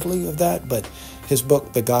psychologically of that, but his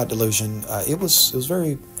book, The God Delusion, it was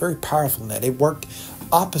very, very powerful in that. It worked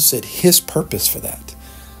opposite his purpose for that.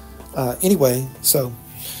 Anyway,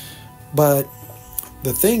 but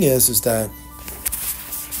the thing is that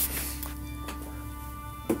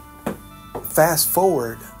fast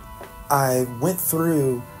forward, I went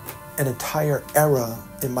through an entire era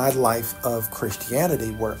in my life of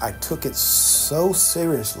Christianity where I took it so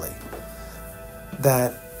seriously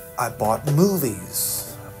that I bought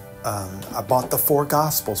movies. I bought the 4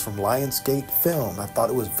 Gospels from Lionsgate Film. I thought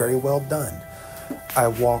it was very well done. I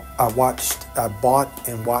bought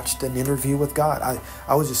and watched an interview with God.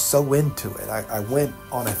 I was just so into it. I went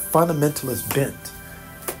on a fundamentalist bent.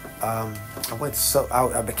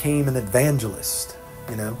 I became an evangelist,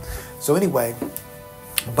 So anyway,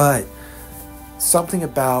 but something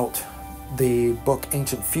about the book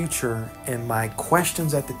Ancient Future and my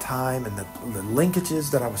questions at the time and the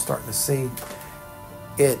linkages that I was starting to see,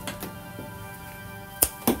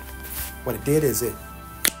 what it did is it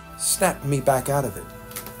snapped me back out of it.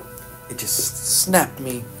 It just snapped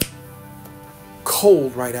me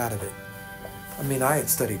cold right out of it. I mean, I had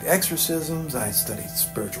studied exorcisms, I had studied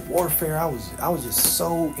spiritual warfare. I was just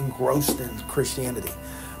so engrossed in Christianity.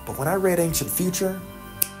 But when I read Ancient Future,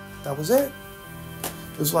 that was it.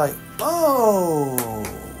 It was like, oh,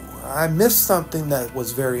 I missed something that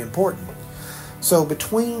was very important. So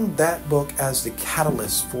between that book as the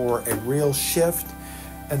catalyst for a real shift,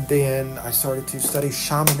 and then I started to study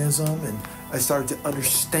shamanism, and I started to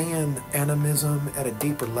understand animism at a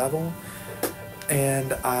deeper level.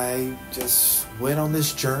 And I just went on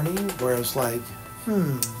this journey where I was like,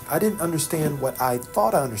 I didn't understand what I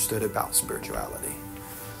thought I understood about spirituality.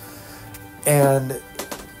 And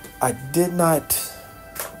I did not.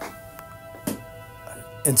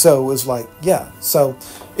 And so it was like, yeah. So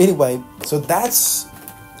anyway, so that's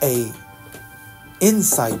a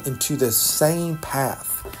insight into the same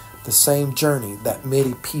path, the same journey that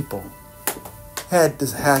many people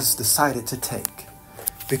has decided to take.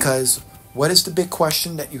 Because what is the big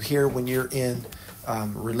question that you hear when you're in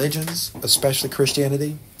religions, especially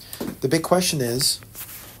Christianity? The big question is,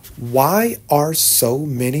 why are so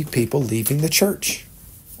many people leaving the church?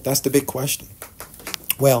 That's the big question.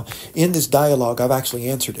 Well, in this dialogue, I've actually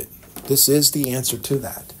answered it. This is the answer to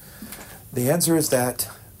that. The answer is that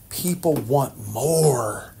people want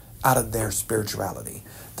more out of their spirituality,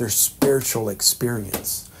 their spiritual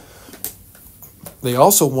experience. They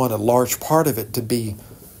also want a large part of it to be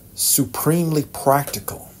supremely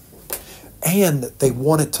practical. And they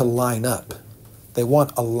want it to line up. They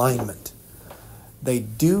want alignment. They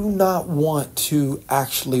do not want to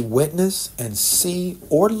actually witness and see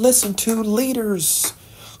or listen to leaders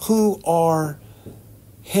who are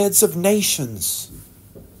heads of nations.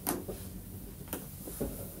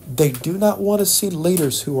 They do not want to see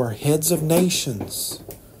leaders who are heads of nations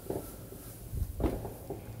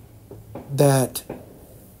that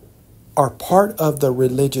are part of the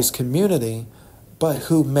religious community, but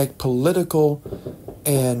who make political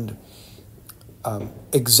and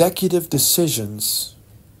executive decisions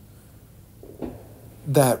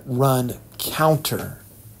that run counter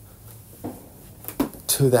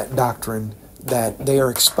to that doctrine that they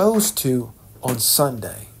are exposed to on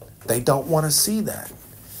Sunday. They don't want to see that.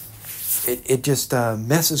 It just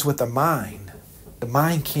messes with the mind. The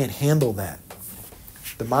mind can't handle that.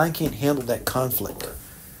 The mind can't handle that conflict.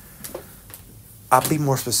 I'll be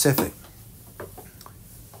more specific.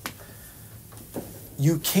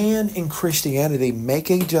 You can, in Christianity,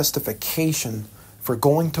 make a justification for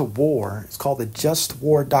going to war. It's called the just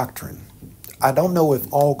war doctrine. I don't know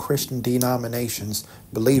if all Christian denominations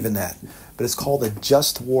believe in that, but it's called the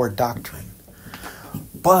just war doctrine.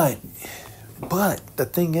 But the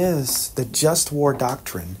thing is, the just war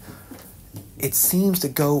doctrine, it seems to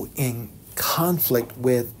go in conflict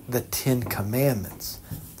with the 10 Commandments.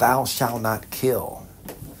 Thou shalt not kill.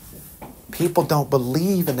 People don't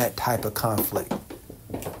believe in that type of conflict.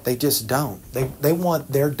 They just don't. They want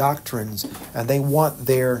their doctrines and they want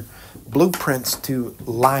their blueprints to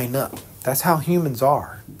line up. That's how humans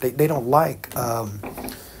are. They don't like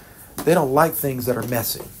things that are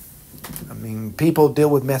messy. I mean, people deal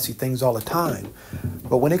with messy things all the time.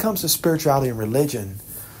 But when it comes to spirituality and religion,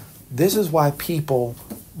 this is why people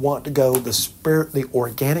want to go the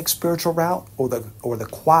organic spiritual route or the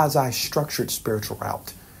quasi-structured spiritual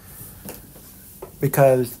route.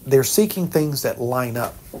 Because they're seeking things that line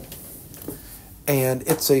up. And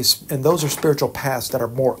those are spiritual paths that are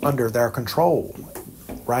more under their control,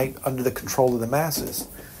 right? Under the control of the masses.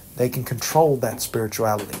 They can control that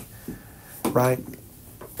spirituality, right?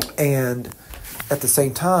 And at the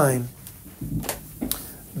same time,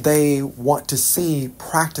 they want to see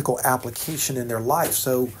practical application in their life.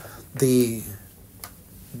 So the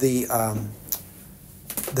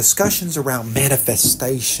discussions around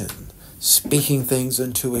manifestation, speaking things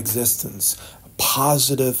into existence,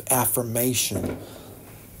 positive affirmation,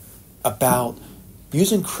 about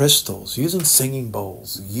using crystals, using singing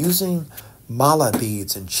bowls, using mala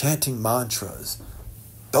beads and chanting mantras.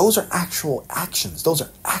 Those are actual actions. Those are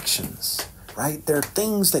actions, right? They're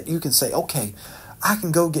things that you can say, okay, I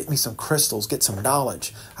can go get me some crystals, get some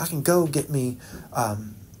knowledge. I can go get me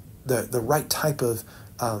the right type of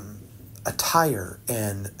attire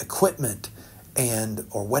and equipment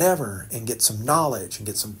or whatever, and get some knowledge and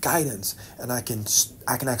get some guidance, and I can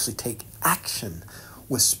actually take action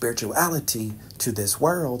with spirituality to this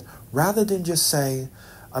world, rather than just say,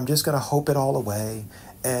 I'm just going to hope it all away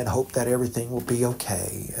and hope that everything will be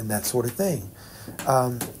okay and that sort of thing.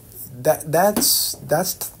 That's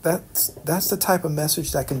the type of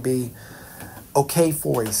message that can be okay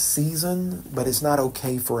for a season, but it's not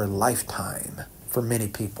okay for a lifetime for many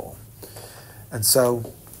people. And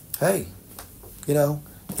so, hey,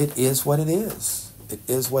 it is what it is. It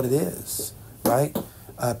is what it is, right?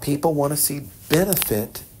 People want to see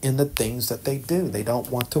benefit in the things that they do. They don't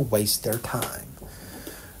want to waste their time,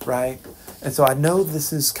 right? And so I know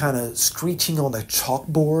this is kind of screeching on the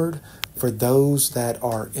chalkboard for those that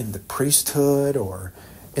are in the priesthood or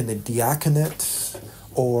in the diaconate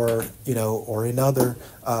or in other,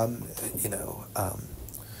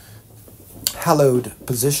 hallowed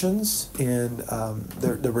positions in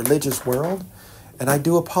the religious world. And I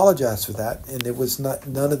do apologize for that. And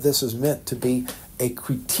none of this is meant to be a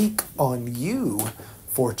critique on you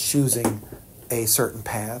for choosing a certain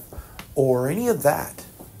path or any of that.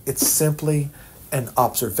 It's simply an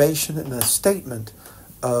observation and a statement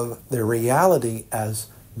of the reality as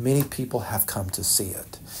many people have come to see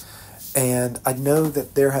it. And I know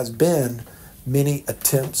that there has been many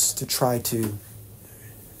attempts to try to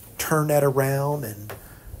turn that around and,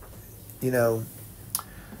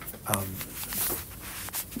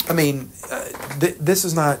 this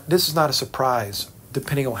is not a surprise,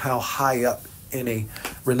 depending on how high up in a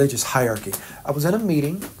religious hierarchy. I was in a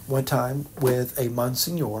meeting one time with a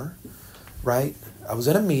Monsignor, right? I was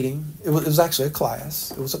in a meeting. It was actually a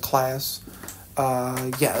class. It was a class.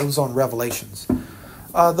 It was on Revelations.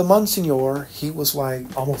 The Monsignor, he was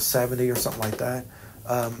like almost 70 or something like that.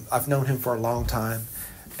 I've known him for a long time.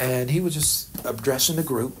 And he was just addressing the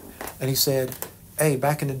group. And he said, hey,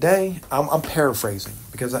 back in the day, I'm paraphrasing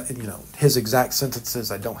because, his exact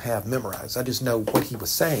sentences I don't have memorized. I just know what he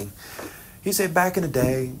was saying. He said back in the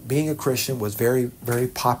day, being a Christian was very, very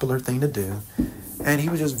popular thing to do. And he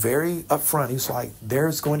was just very upfront. He was like,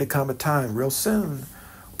 there's going to come a time real soon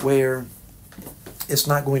where it's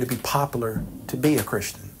not going to be popular to be a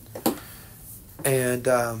Christian. And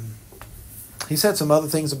he said some other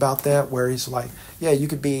things about that where he's like, yeah, you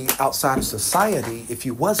could be outside of society if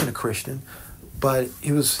you wasn't a Christian, but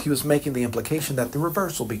he was making the implication that the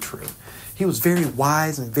reverse will be true. He was very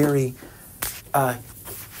wise and very,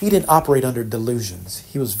 he didn't operate under delusions.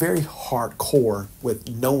 He was very hardcore with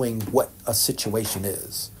knowing what a situation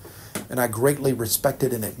is. And I greatly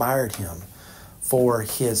respected and admired him for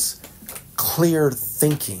his clear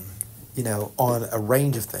thinking, on a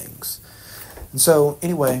range of things. And so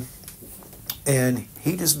anyway, and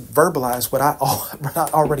he just verbalized what I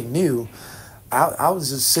already knew. I was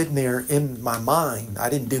just sitting there in my mind. I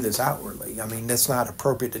didn't do this outwardly. I mean, it's not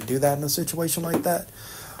appropriate to do that in a situation like that.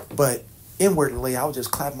 But inwardly, I was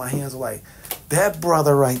just clapping my hands like, that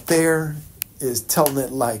brother right there is telling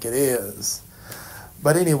it like it is.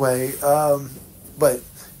 But anyway, so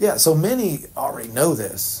many already know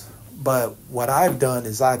this. But what I've done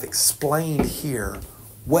is I've explained here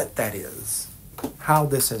what that is, how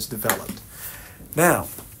this has developed. Now,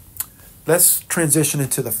 let's transition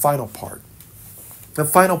into the final part. The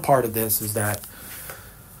final part of this is that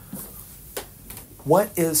what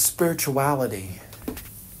is spirituality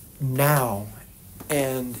now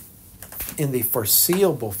and in the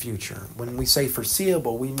foreseeable future? When we say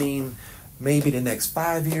foreseeable, we mean maybe the next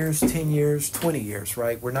 5 years, 10 years, 20 years,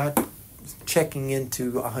 right? We're not checking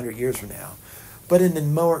into 100 years from now. But in the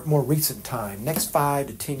more recent time, next 5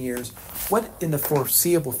 to 10 years, what in the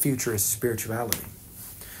foreseeable future is spirituality?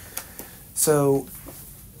 So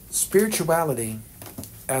spirituality,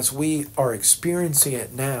 as we are experiencing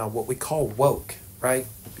it now, what we call woke, right?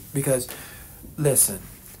 Because, listen,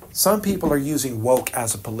 some people are using woke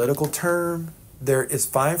as a political term. It's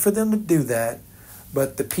fine for them to do that,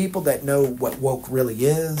 but the people that know what woke really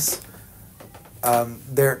is,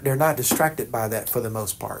 they're not distracted by that for the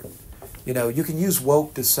most part. You can use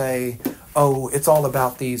woke to say, oh, it's all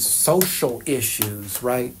about these social issues,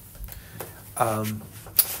 right?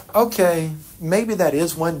 Okay, maybe that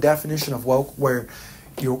is one definition of woke, where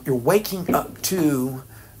you're waking up to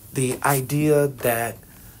the idea that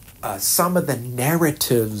some of the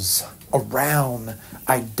narratives around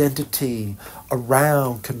identity,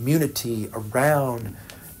 around community, around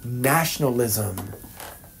nationalism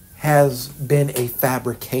has been a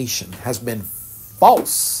fabrication, has been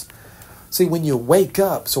false. See, when you wake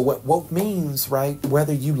up, so what woke means, right,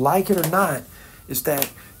 whether you like it or not, is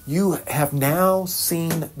that you have now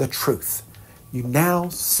seen the truth. You now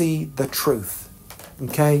see the truth.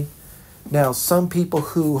 Okay? Now, some people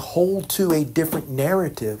who hold to a different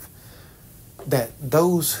narrative that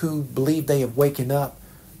those who believe they have waken up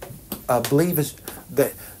believe is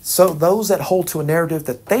that. So those that hold to a narrative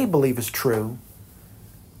that they believe is true,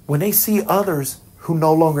 when they see others who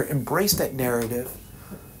no longer embrace that narrative,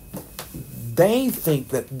 they think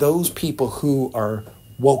that those people who are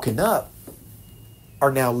woken up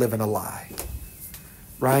are now living a lie.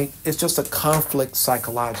 Right? It's just a conflict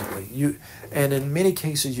psychologically. And in many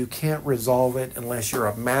cases, you can't resolve it unless you're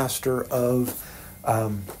a master of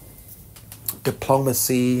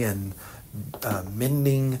diplomacy and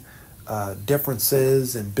mending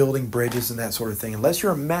differences and building bridges and that sort of thing. Unless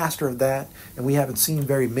you're a master of that, and we haven't seen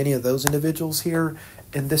very many of those individuals here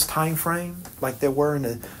in this time frame, like there were in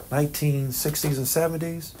the 1960s and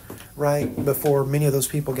 70s, right? Before many of those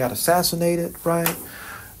people got assassinated, right?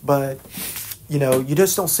 But you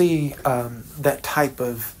just don't see that type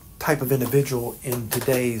of individual in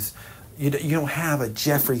today's. You don't have a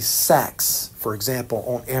Jeffrey Sachs, for example,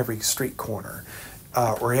 on every street corner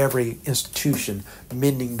or every institution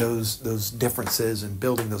mending those differences and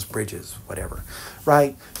building those bridges, whatever,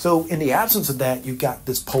 right? So in the absence of that, you got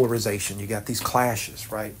this polarization, you got these clashes,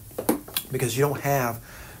 right? Because you don't have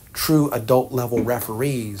true adult level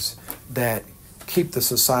referees that keep the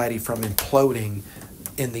society from imploding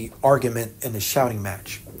in the argument and the shouting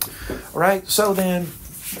match. All right, so then,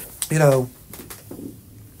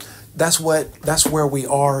 that's where we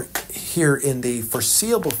are here in the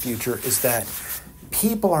foreseeable future, is that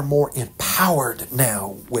people are more empowered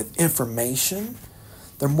now with information.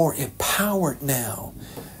 They're more empowered now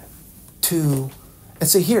to, and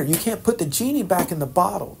say, here, you can't put the genie back in the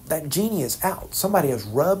bottle. That genie is out. Somebody has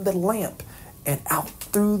rubbed the lamp, and out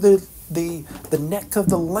through the neck of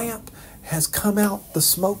the lamp has come out the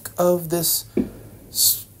smoke of this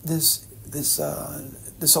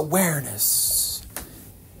awareness.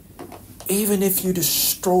 Even if you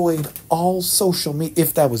destroyed all social media,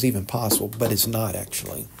 if that was even possible, but it's not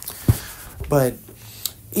actually. But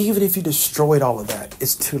even if you destroyed all of that,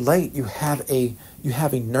 it's too late. You have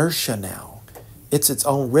inertia now. It's its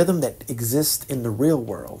own rhythm that exists in the real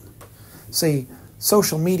world. See,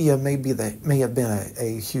 social media may have been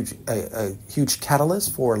a huge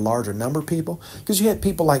catalyst for a larger number of people, because you had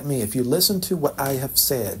people like me. If you've listened to what I have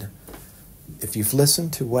said,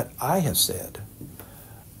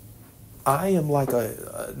 I am like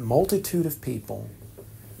a multitude of people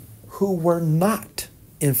who were not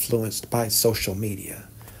influenced by social media.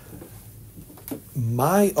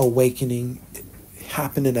 My awakening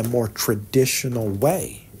happened in a more traditional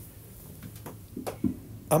way.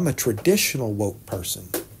 I'm a traditional woke person,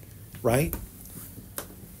 right?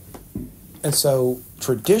 And so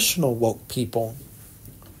traditional woke people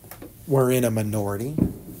were in a minority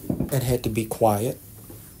and had to be quiet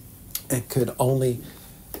and could only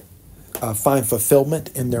find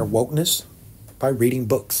fulfillment in their wokeness by reading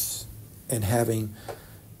books and having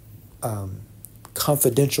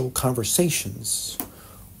confidential conversations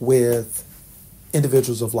with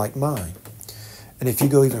individuals of like mind. And if you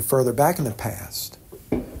go even further back in the past,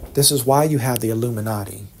 this is why you have the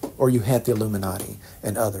Illuminati, or you had the Illuminati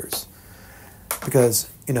and others. Because,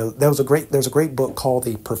 there's a great book called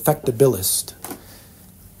The Perfectibilist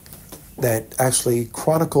that actually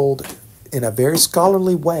chronicled in a very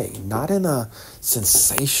scholarly way, not in a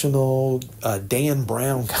sensational Dan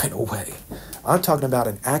Brown kind of way. I'm talking about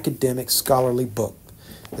an academic scholarly book.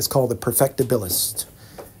 It's called The Perfectibilist.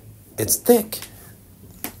 It's thick.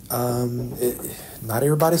 Not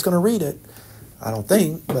everybody's going to read it, I don't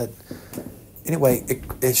think. But anyway,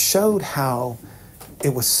 it showed how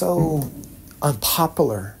it was so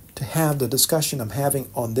unpopular to have the discussion I'm having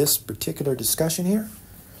on this particular discussion here.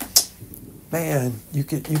 Man, you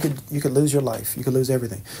could lose your life. You could lose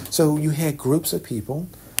everything. So you had groups of people.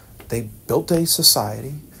 They built a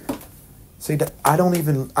society. See, I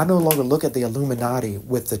no longer look at the Illuminati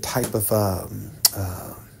with the type of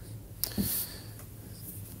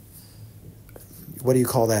what do you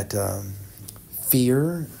call that?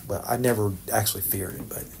 Fear. Well, I never actually feared it,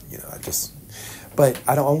 but but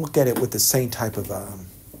I don't look at it with the same type of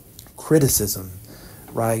criticism,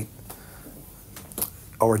 right?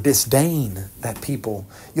 Or disdain that people.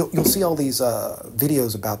 You'll see all these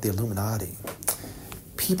videos about the Illuminati.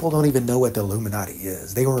 People don't even know what the Illuminati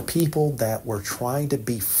is. They were people that were trying to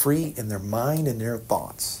be free in their mind and their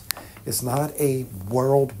thoughts. It's not a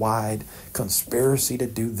worldwide conspiracy to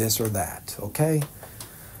do this or that, okay?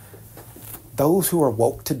 Those who are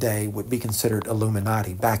woke today would be considered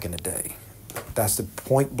Illuminati back in the day. That's the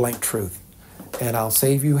point blank truth. And I'll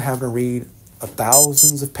save you having to read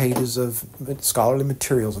thousands of pages of scholarly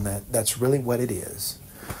materials on that. That's really what it is,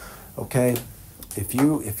 okay? If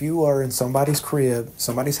you are in somebody's crib,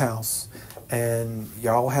 somebody's house, and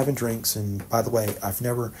you're all having drinks, and by the way, I've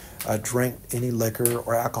never drank any liquor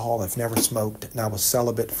or alcohol. I've never smoked, and I was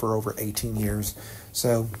celibate for over 18 years.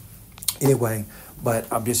 So anyway, but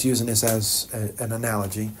I'm just using this as an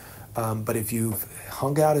analogy. But if you've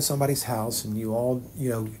hung out at somebody's house and you all,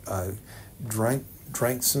 drank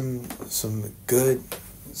some good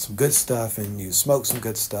stuff, and you smoked some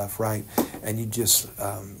good stuff, right? And you just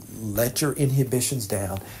let your inhibitions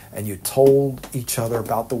down, and you told each other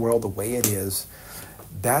about the world the way it is.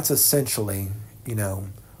 That's essentially,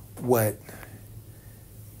 what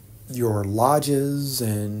your lodges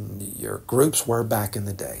and your groups were back in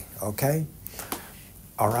the day, okay?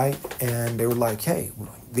 All right? And they were like, hey,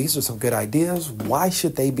 these are some good ideas. Why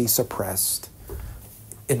should they be suppressed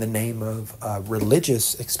in the name of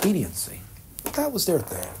religious expediency? That was their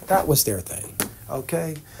thing.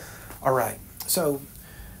 Okay? All right. So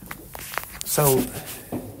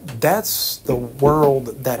that's the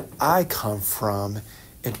world that I come from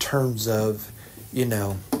in terms of,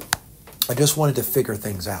 I just wanted to figure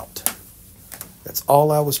things out. That's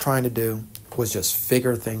all I was trying to do, was just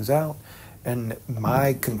figure things out. And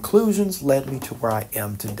my conclusions led me to where I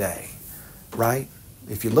am today, right?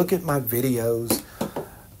 If you look at my videos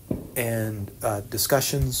and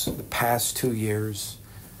discussions the past 2 years,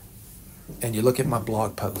 and you look at my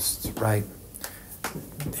blog posts, right?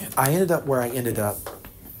 I ended up where I ended up.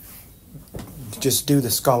 Just do the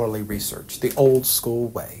scholarly research, the old school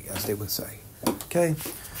way, as they would say. Okay?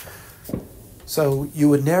 So you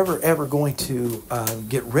were never, ever going to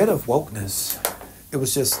get rid of wokeness. It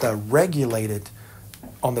was just regulated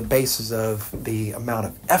on the basis of the amount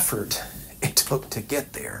of effort it took to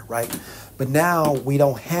get there, right? But now we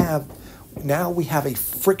have a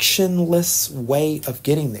frictionless way of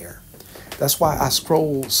getting there. That's why I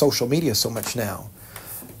scroll social media so much now,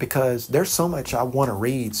 because there's so much I want to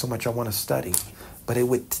read, so much I want to study, but it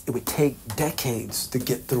would take decades to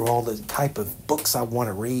get through all the type of books I want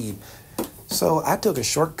to read. So I took a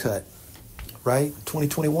shortcut, right?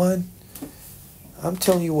 2021. I'm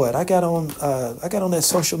telling you what, I got on that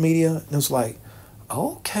social media, and it was like,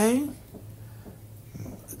 okay,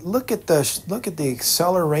 look at the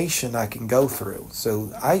acceleration I can go through.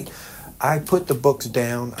 So I put the books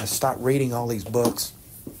down. I stopped reading all these books,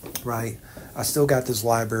 right? I still got this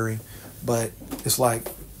library, but it's like,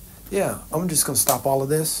 yeah, I'm just going to stop all of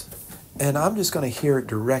this, and I'm just going to hear it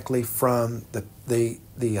directly from the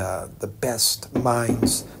best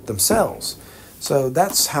minds themselves. So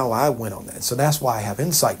that's how I went on that. So that's why I have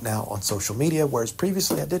insight now on social media, whereas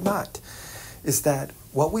previously I did not. Is that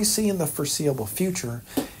what we see in the foreseeable future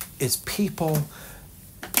is people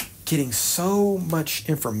getting so much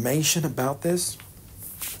information about this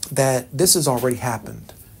that this has already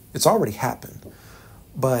happened. It's already happened.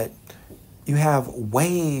 But you have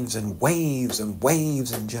waves and waves and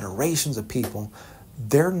waves and generations of people.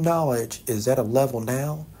 Their knowledge is at a level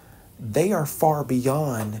now, they are far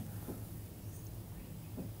beyond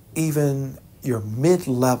even your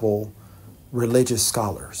mid-level religious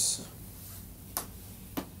scholars.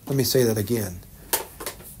 Let me say that again.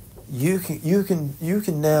 You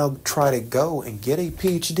can now try to go and get a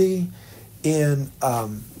PhD in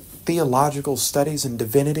theological studies and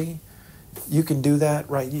divinity. You can do that,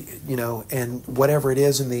 right? You know, and whatever it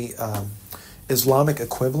is in the Islamic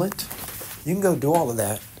equivalent, you can go do all of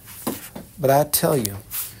that. But I tell you,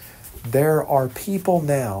 there are people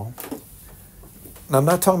now. And I'm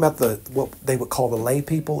not talking about what they would call the lay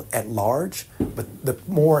people at large, but the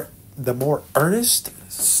more earnest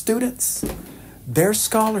students, their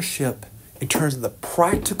scholarship in terms of the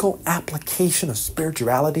practical application of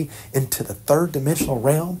spirituality into the third dimensional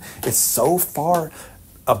realm is so far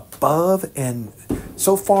above and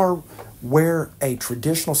so far where a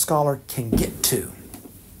traditional scholar can get to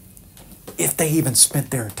if they even spent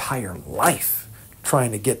their entire life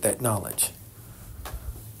trying to get that knowledge.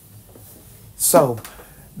 So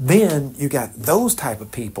then you got those type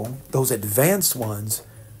of people, those advanced ones,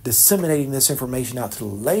 disseminating this information out to the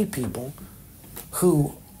lay people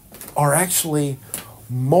who are actually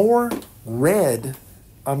more read.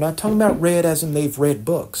 I'm not talking about read as in they've read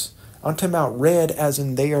books. I'm talking about read as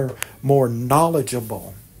in they are more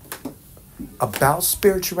knowledgeable about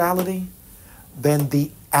spirituality than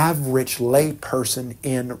the average lay person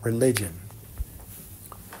in religion.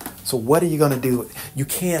 So what are you going to do? You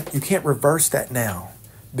can't reverse that now,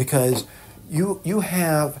 because you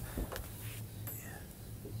have,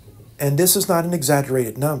 and this is not an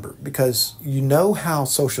exaggerated number, because you know how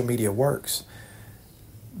social media works.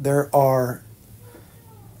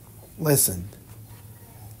 Listen,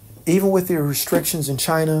 even with the restrictions in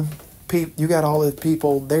China, you got all the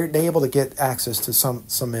people, they're able to get access to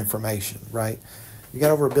some information, right? You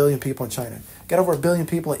got over 1 billion people in China. You got over 1 billion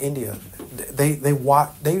people in India.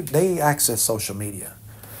 They access social media.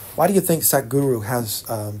 Why do you think Sadhguru has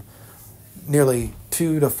nearly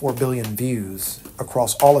 2 to 4 billion views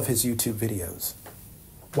across all of his YouTube videos?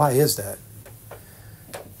 Why is that?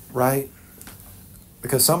 Right?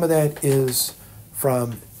 Because some of that is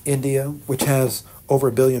from India, which has over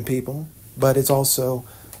 1 billion people, but it's also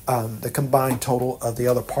the combined total of the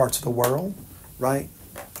other parts of the world, right?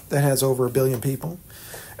 That has over 1 billion people.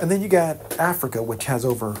 And then you got Africa, which has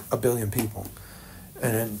over 1 billion people.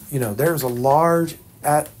 And, there's a large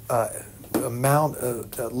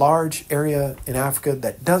large area in Africa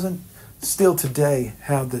that doesn't still today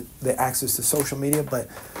have the access to social media, but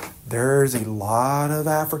there's a lot of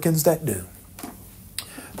Africans that do.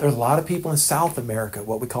 There's a lot of people in South America,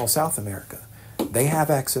 what we call South America. They have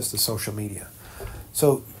access to social media.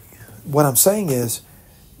 So what I'm saying is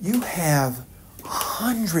you have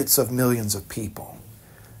hundreds of millions of people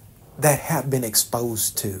that have been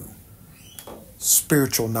exposed to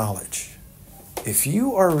spiritual knowledge. If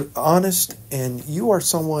you are honest and you are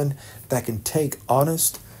someone that can take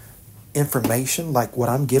honest information like what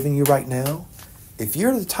I'm giving you right now, if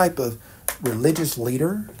you're the type of religious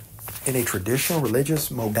leader in a traditional religious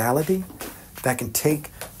modality that can take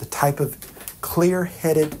the type of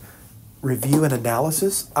clear-headed review and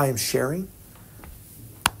analysis I am sharing,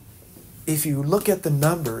 if you look at the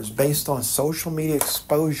numbers based on social media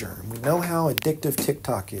exposure, and we know how addictive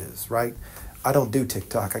TikTok is, right? I don't do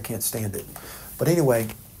TikTok. I can't stand it. But anyway,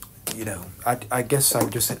 I guess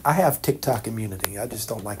I have TikTok immunity. I just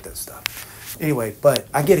don't like that stuff. Anyway, but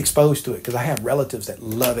I get exposed to it because I have relatives that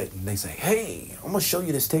love it, and they say, hey, I'm going to show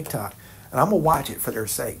you this TikTok, and I'm going to watch it for their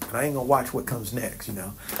sake, but I ain't going to watch what comes next, I'm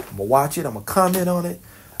going to watch it. I'm going to comment on it.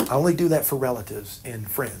 I only do that for relatives and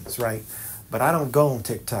friends, right? But I don't go on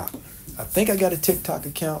TikTok. I think I got a TikTok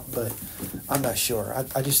account, but I'm not sure.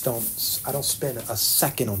 I don't spend a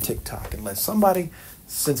second on TikTok unless somebody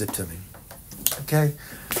sends it to me. Okay?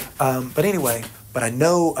 But anyway, I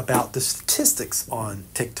know about the statistics on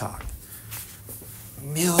TikTok.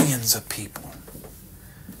 Millions of people.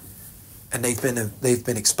 And they've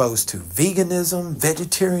been exposed to veganism,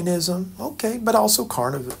 vegetarianism, okay, but also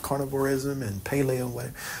carnivorism and paleo and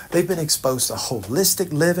whatever. They've been exposed to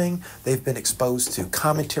holistic living. They've been exposed to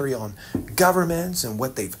commentary on governments and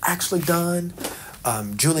what they've actually done.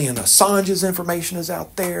 Julian Assange's information is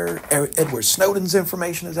out there. Edward Snowden's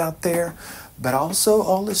information is out there. But also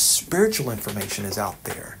all this spiritual information is out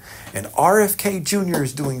there. And RFK Jr.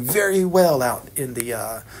 is doing very well out in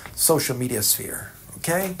the social media sphere,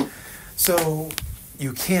 okay? So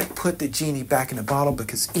you can't put the genie back in the bottle,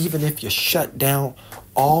 because even if you shut down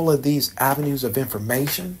all of these avenues of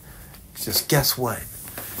information, just guess what?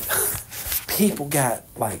 People got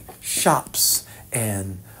like shops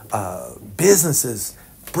and businesses,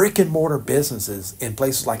 brick and mortar businesses in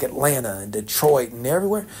places like Atlanta and Detroit and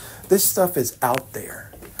everywhere. This stuff is out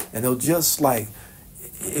there, and they'll just like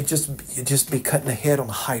it just be cutting the head on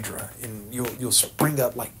a hydra, and you'll spring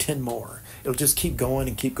up like 10 more. It'll just keep going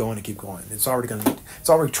and keep going and keep going. It's already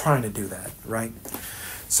trying to do that, right?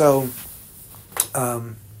 So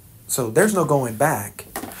there's no going back.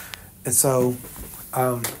 And so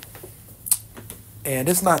and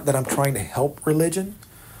it's not that I'm trying to help religion,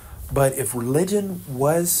 but if religion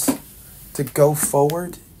was to go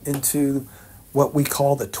forward into what we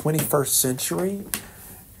call the 21st century,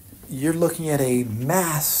 you're looking at a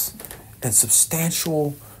mass and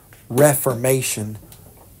substantial reformation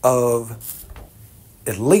of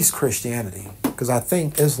at least Christianity, because I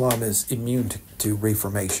think Islam is immune to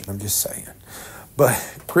reformation. I'm just saying.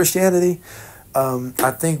 But Christianity,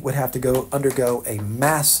 I think, would have to undergo a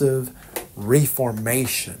massive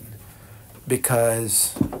reformation,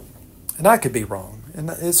 because, and I could be wrong, and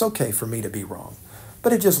it's okay for me to be wrong,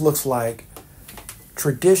 but it just looks like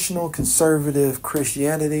traditional conservative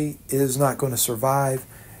Christianity is not going to survive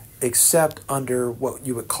except under what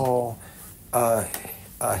you would call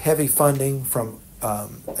heavy funding from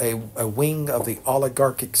a wing of the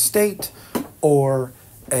oligarchic state, or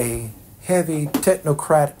a heavy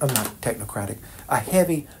a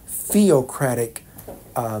heavy theocratic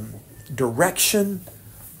direction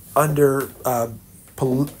under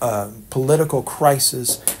political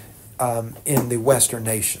crisis in the Western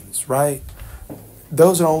nations, right?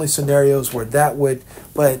 Those are only scenarios where that would,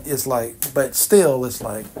 but still, it's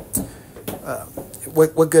like,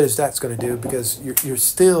 what good is that's going to do? Because you're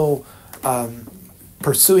still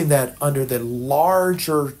pursuing that under the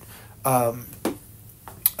larger and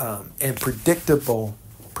predictable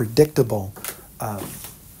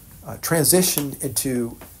transition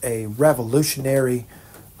into a revolutionary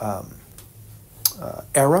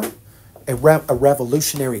era, a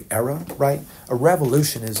revolutionary era, right? A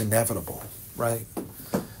revolution is inevitable, right?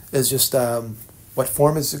 It's just what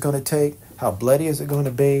form is it going to take? How bloody is it going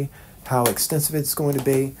to be? How extensive it's going to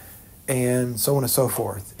be? And so on and so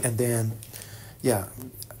forth. And then,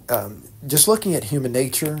 just looking at human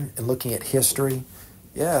nature and looking at history,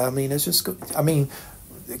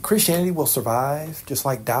 Christianity will survive, just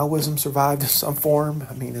like Taoism survived in some form.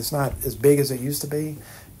 I mean, it's not as big as it used to be.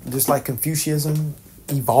 Just like Confucianism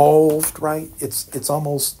evolved, right? It's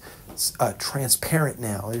almost transparent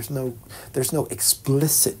now. There's no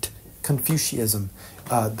explicit Confucianism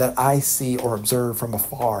that I see or observe from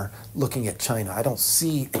afar looking at China. I don't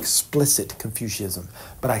see explicit Confucianism,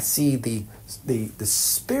 but I see the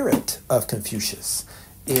spirit of Confucius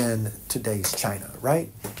in today's China, right?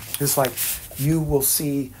 Just like you will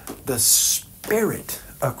see the spirit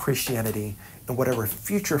of Christianity in whatever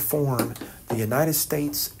future form the United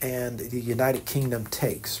States and the United Kingdom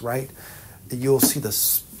takes, right? You'll see the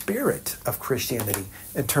spirit of Christianity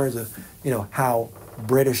in terms of, how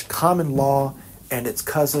British common law and its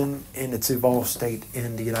cousin in its evolved state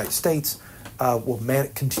in the United States will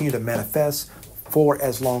continue to manifest for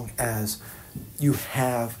as long as you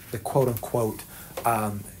have the quote-unquote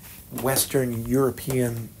Western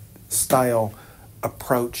European style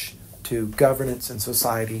approach to governance and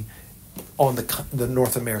society on the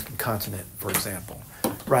North American continent, for example,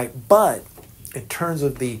 right? But in terms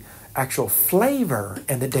of the actual flavor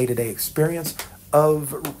and the day-to-day experience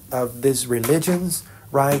of these religions,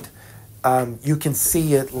 right? You can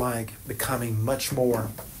see it like becoming much more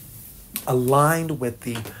aligned with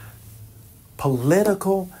the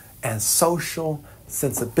political and social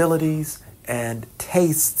sensibilities and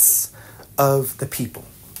tastes of the people.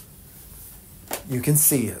 You can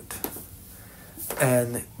see it.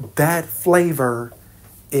 And that flavor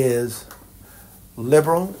is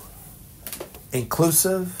liberal,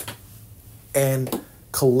 inclusive, and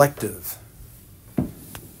collective.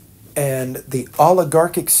 And the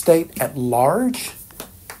oligarchic state at large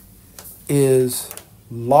is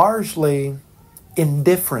largely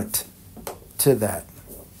indifferent to that.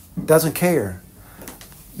 Doesn't care.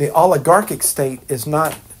 the oligarchic state is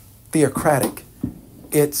not theocratic.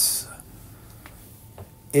 It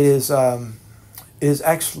is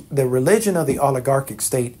actually, the religion of the oligarchic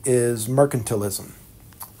state is mercantilism,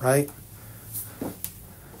 right?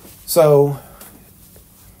 So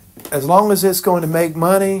as long as it's going to make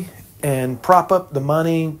money and prop up the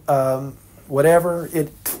money, whatever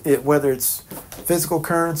whether it's physical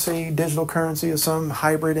currency, digital currency, or some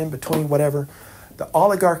hybrid in between, whatever, the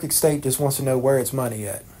oligarchic state just wants to know where its money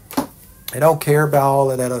at. They don't care about all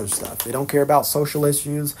of that other stuff. They don't care about social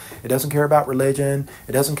issues. It doesn't care about religion.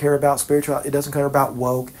 It doesn't care about spiritual. It doesn't care about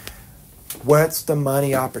woke. What's the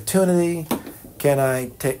money opportunity? Can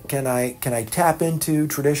I tap into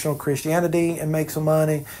traditional Christianity and make some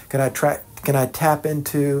money? Can I tap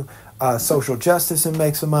into social justice and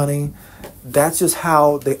make some money? That's just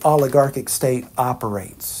how the oligarchic state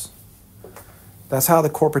operates. That's how the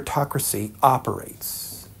corporatocracy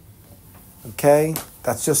operates. Okay?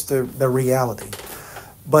 That's just the reality.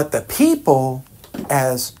 But the people,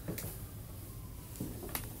 as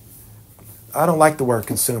I don't like the word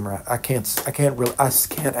consumer. I can't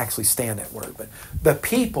actually stand that word. But the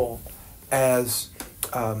people as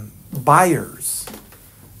buyers,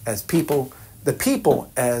 the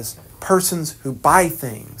people as persons who buy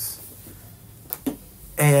things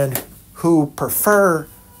and who prefer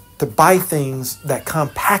to buy things that come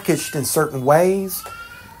packaged in certain ways,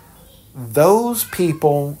 those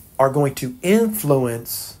people are going to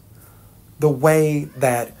influence the way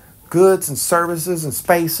that goods and services and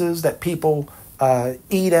spaces that people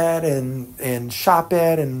eat at and shop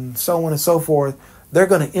at and so on and so forth, they're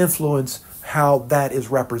going to influence how that is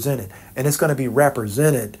represented. And it's going to be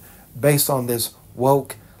represented based on this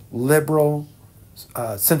woke, liberal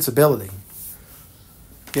sensibility.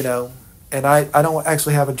 You know, and I don't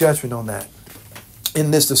actually have a judgment on that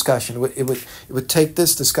in this discussion. It would take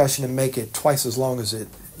this discussion and make it twice as long as it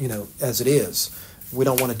is. We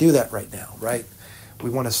don't want to do that right now, right? We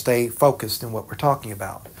want to stay focused in what we're talking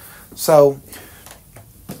about. So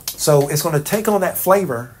it's going to take on that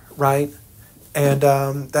flavor, right? And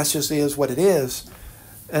that's just is what it is.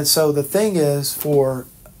 And so the thing is for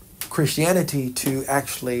Christianity to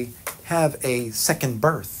actually have a second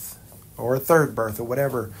birth or a third birth or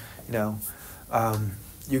whatever,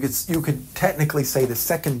 you could technically say the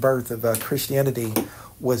second birth of Christianity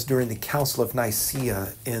was during the Council of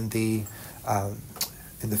Nicaea in the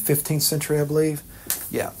 15th century, I believe.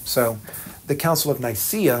 Yeah. So the Council of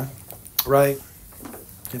Nicaea, right?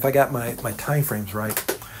 If I got my time frames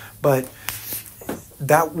right, but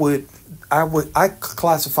I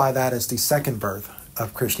classify that as the second birth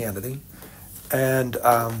of Christianity, and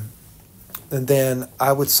then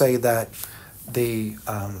I would say that the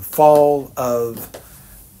fall of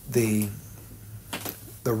the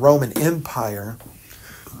Roman Empire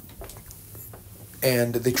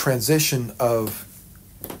and the transition of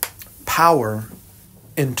power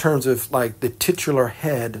in terms of like the titular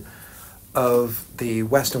head of the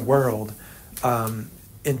Western world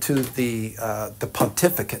into the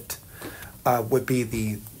pontificate would be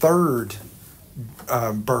the third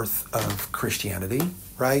birth of Christianity,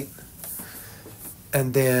 right?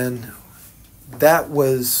 And then that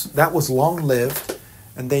was long-lived,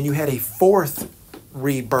 and then you had a fourth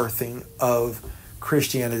rebirthing of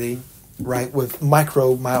Christianity, right, with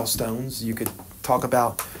micro milestones. You could talk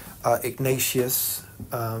about Ignatius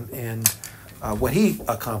and what he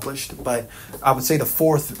accomplished, but I would say the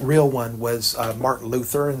fourth real one was Martin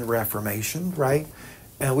Luther and the Reformation, right?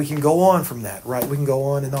 And we can go on from that, right? We can go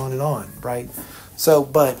on and on and on, right? So,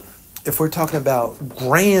 but if we're talking about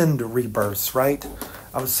grand rebirths, right,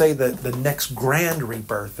 I would say that the next grand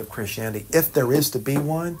rebirth of Christianity, if there is to be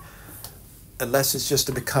one, unless it's just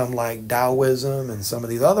to become like Taoism and some of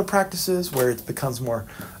these other practices where it becomes more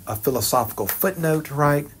a philosophical footnote,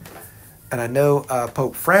 right? And I know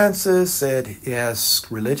Pope Francis said, yes,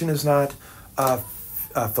 religion is not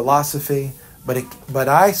philosophy, but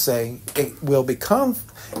I say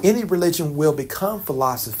any religion will become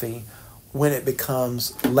philosophy when it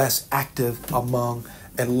becomes less active among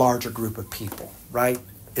a larger group of people, right?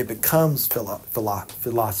 It becomes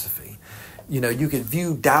philosophy. You could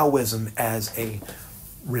view Taoism as a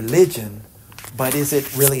religion, but is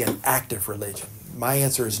it really an active religion? My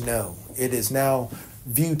answer is no. It is now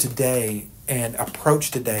viewed today and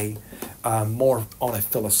approached today more on a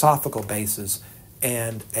philosophical basis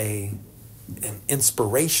and an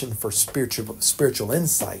inspiration for spiritual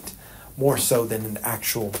insight, more so than an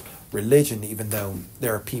actual religion, even though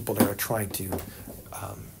there are people that are trying to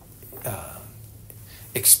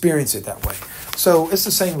experience it that way. So it's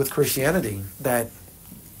the same with Christianity, that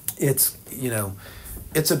it's,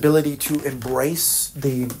 its ability to embrace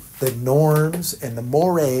the norms and the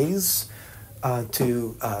mores,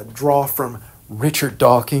 to draw from Richard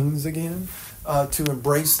Dawkins again, to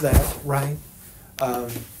embrace that, right?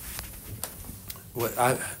 I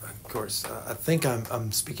think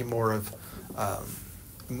I'm speaking more of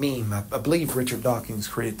meme. I believe Richard Dawkins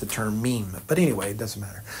created the term meme, but anyway, it doesn't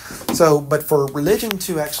matter. So, but for religion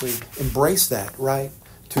to actually embrace that, right,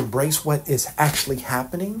 to embrace what is actually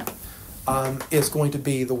happening, is going to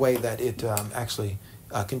be the way that it actually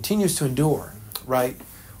continues to endure, right,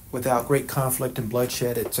 without great conflict and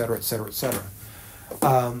bloodshed, et cetera, et cetera, et cetera.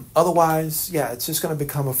 Otherwise, yeah, it's just going to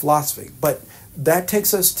become a philosophy. But that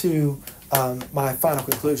takes us to my final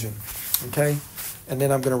conclusion, okay? And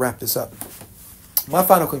then I'm going to wrap this up. My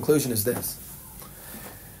final conclusion is this.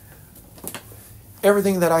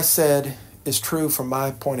 Everything that I said is true from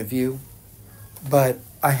my point of view, but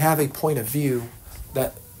I have a point of view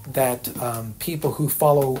that people who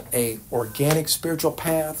follow a organic spiritual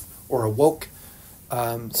path or a woke,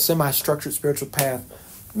 semi-structured spiritual path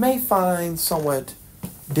may find somewhat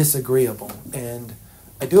disagreeable. And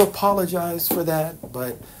I do apologize for that,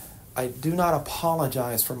 but I do not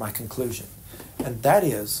apologize for my conclusion. And that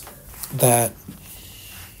is that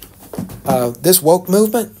this woke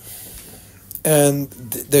movement and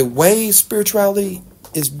the way spirituality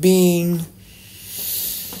is being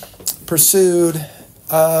pursued,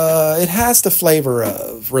 it has the flavor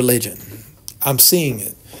of religion. I'm seeing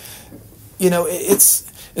it. You know, it's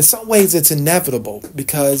in some ways it's inevitable,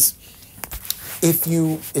 because if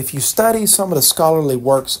you study some of the scholarly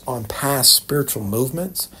works on past spiritual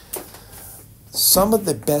movements, some of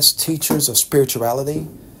the best teachers of spirituality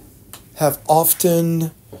have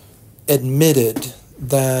often admitted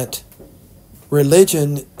that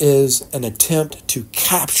religion is an attempt to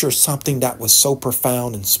capture something that was so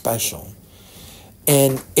profound and special.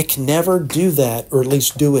 And it can never do that, or at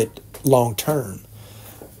least do it long term.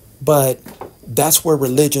 But that's where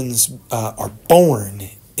religions are born,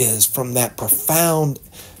 is from that profound,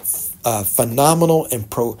 phenomenal and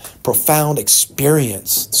profound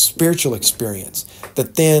experience, spiritual experience,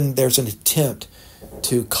 that then there's an attempt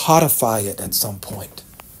to codify it at some point.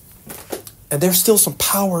 And there's still some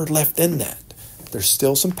power left in that. There's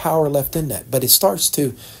still some power left in that. But it starts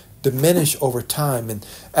to diminish over time. And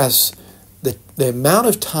as the amount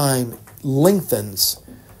of time lengthens,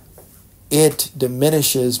 it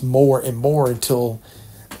diminishes more and more until,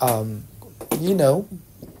 in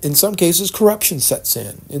some cases, corruption sets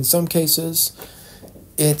in. In some cases,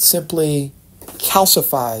 it simply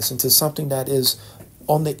calcifies into something that is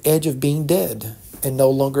on the edge of being dead and no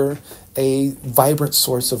longer a vibrant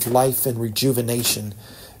source of life and rejuvenation,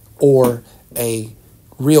 or a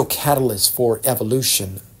real catalyst for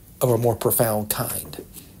evolution of a more profound kind.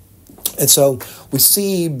 And so we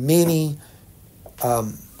see many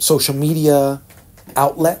social media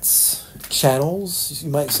outlets, channels, you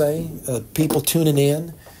might say, people tuning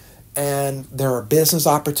in, and there are business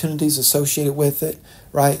opportunities associated with it,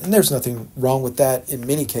 right? And there's nothing wrong with that in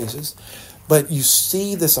many cases. But you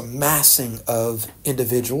see this amassing of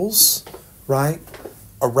individuals, right,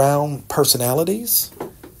 around personalities.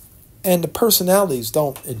 And the personalities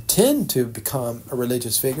don't intend to become a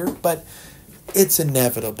religious figure, but it's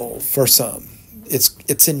inevitable for some.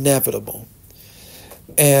 It's inevitable.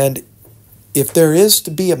 And if there is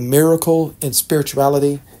to be a miracle in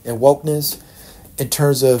spirituality and wokeness in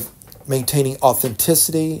terms of maintaining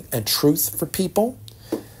authenticity and truth for people,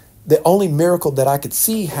 the only miracle that I could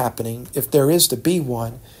see happening, if there is to be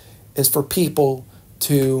one, is for people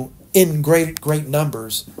to, in great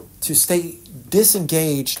numbers, to stay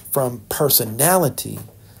disengaged from personality,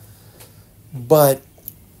 but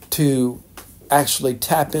to actually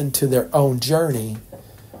tap into their own journey,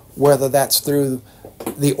 whether that's through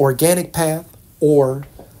the organic path or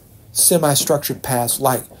semi-structured paths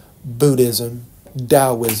like Buddhism,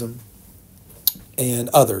 Taoism, and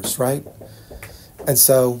others, right? And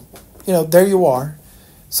so, there you are.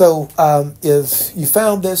 So if you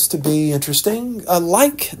found this to be interesting,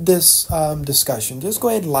 like this discussion. Just go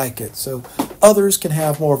ahead and like it so others can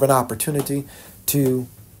have more of an opportunity to,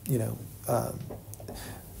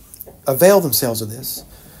 avail themselves of this.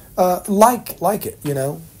 Like it,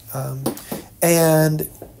 and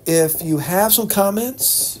if you have some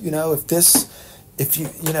comments,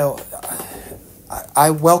 I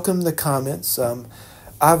welcome the comments.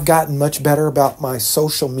 I've gotten much better about my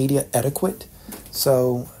social media etiquette.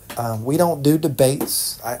 So we don't do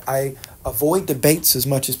debates. I avoid debates as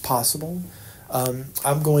much as possible.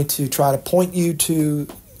 I'm going to try to point you to,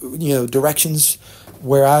 directions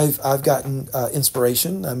where I've gotten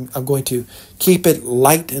inspiration. I'm going to keep it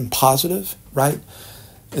light and positive, right?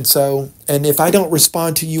 And if I don't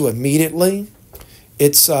respond to you immediately,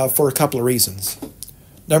 it's for a couple of reasons.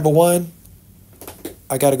 Number one,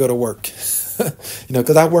 I got to go to work,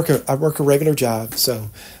 because I work a regular job, so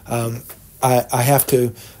I have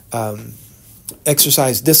to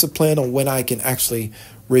exercise discipline on when I can actually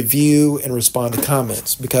review and respond to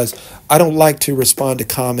comments, because I don't like to respond to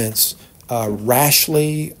comments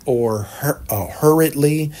rashly or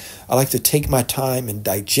hurriedly. I like to take my time and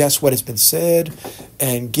digest what has been said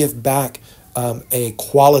and give back a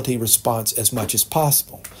quality response as much as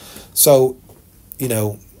possible. So,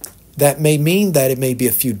 that may mean that it may be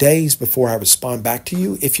a few days before I respond back to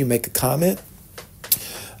you if you make a comment,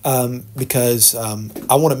 because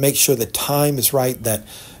I want to make sure the time is right, that,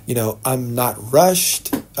 I'm not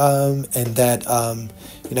rushed, and that,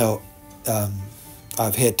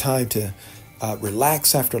 I've had time to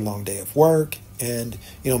relax after a long day of work. And,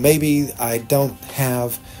 maybe I don't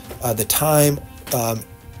have the time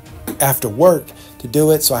after work to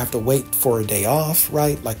do it, so I have to wait for a day off,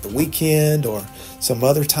 right? Like the weekend or some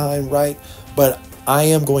other time, right? But I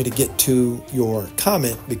am going to get to your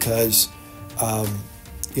comment because,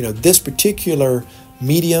 this particular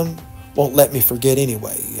medium won't let me forget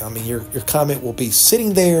anyway. I mean, your comment will be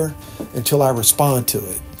sitting there until I respond to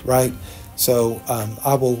it, right? So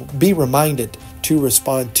I will be reminded to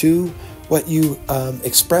respond to what you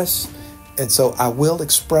express, and so I will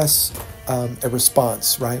express a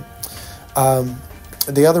response, right?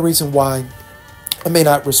 The other reason why I may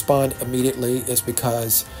not respond immediately is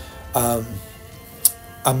because I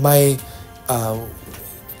may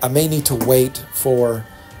need to wait for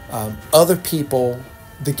other people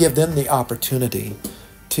to give them the opportunity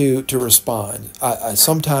to respond.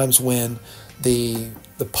 Sometimes when the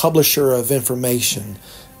publisher of information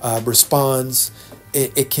responds,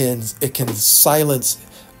 it can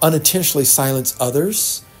unintentionally silence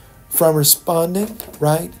others from responding,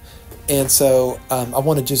 right? And so I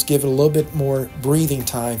want to just give it a little bit more breathing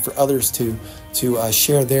time for others to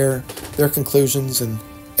share their conclusions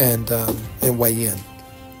and weigh in.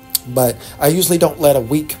 But I usually don't let a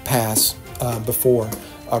week pass before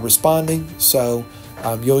responding. So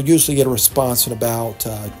you'll usually get a response in about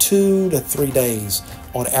 2 to 3 days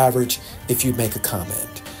on average if you make a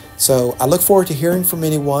comment. So I look forward to hearing from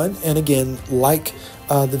anyone. And again, like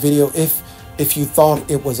the video if you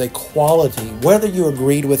thought it was a quality, whether you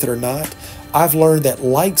agreed with it or not. I've learned that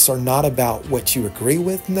likes are not about what you agree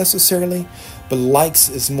with necessarily, but likes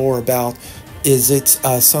is more about, is it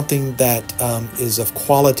something that is of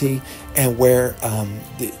quality and where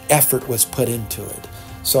the effort was put into it.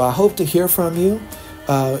 So I hope to hear from you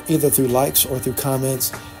either through likes or through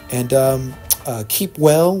comments, and keep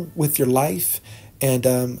well with your life, and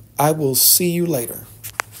I will see you later.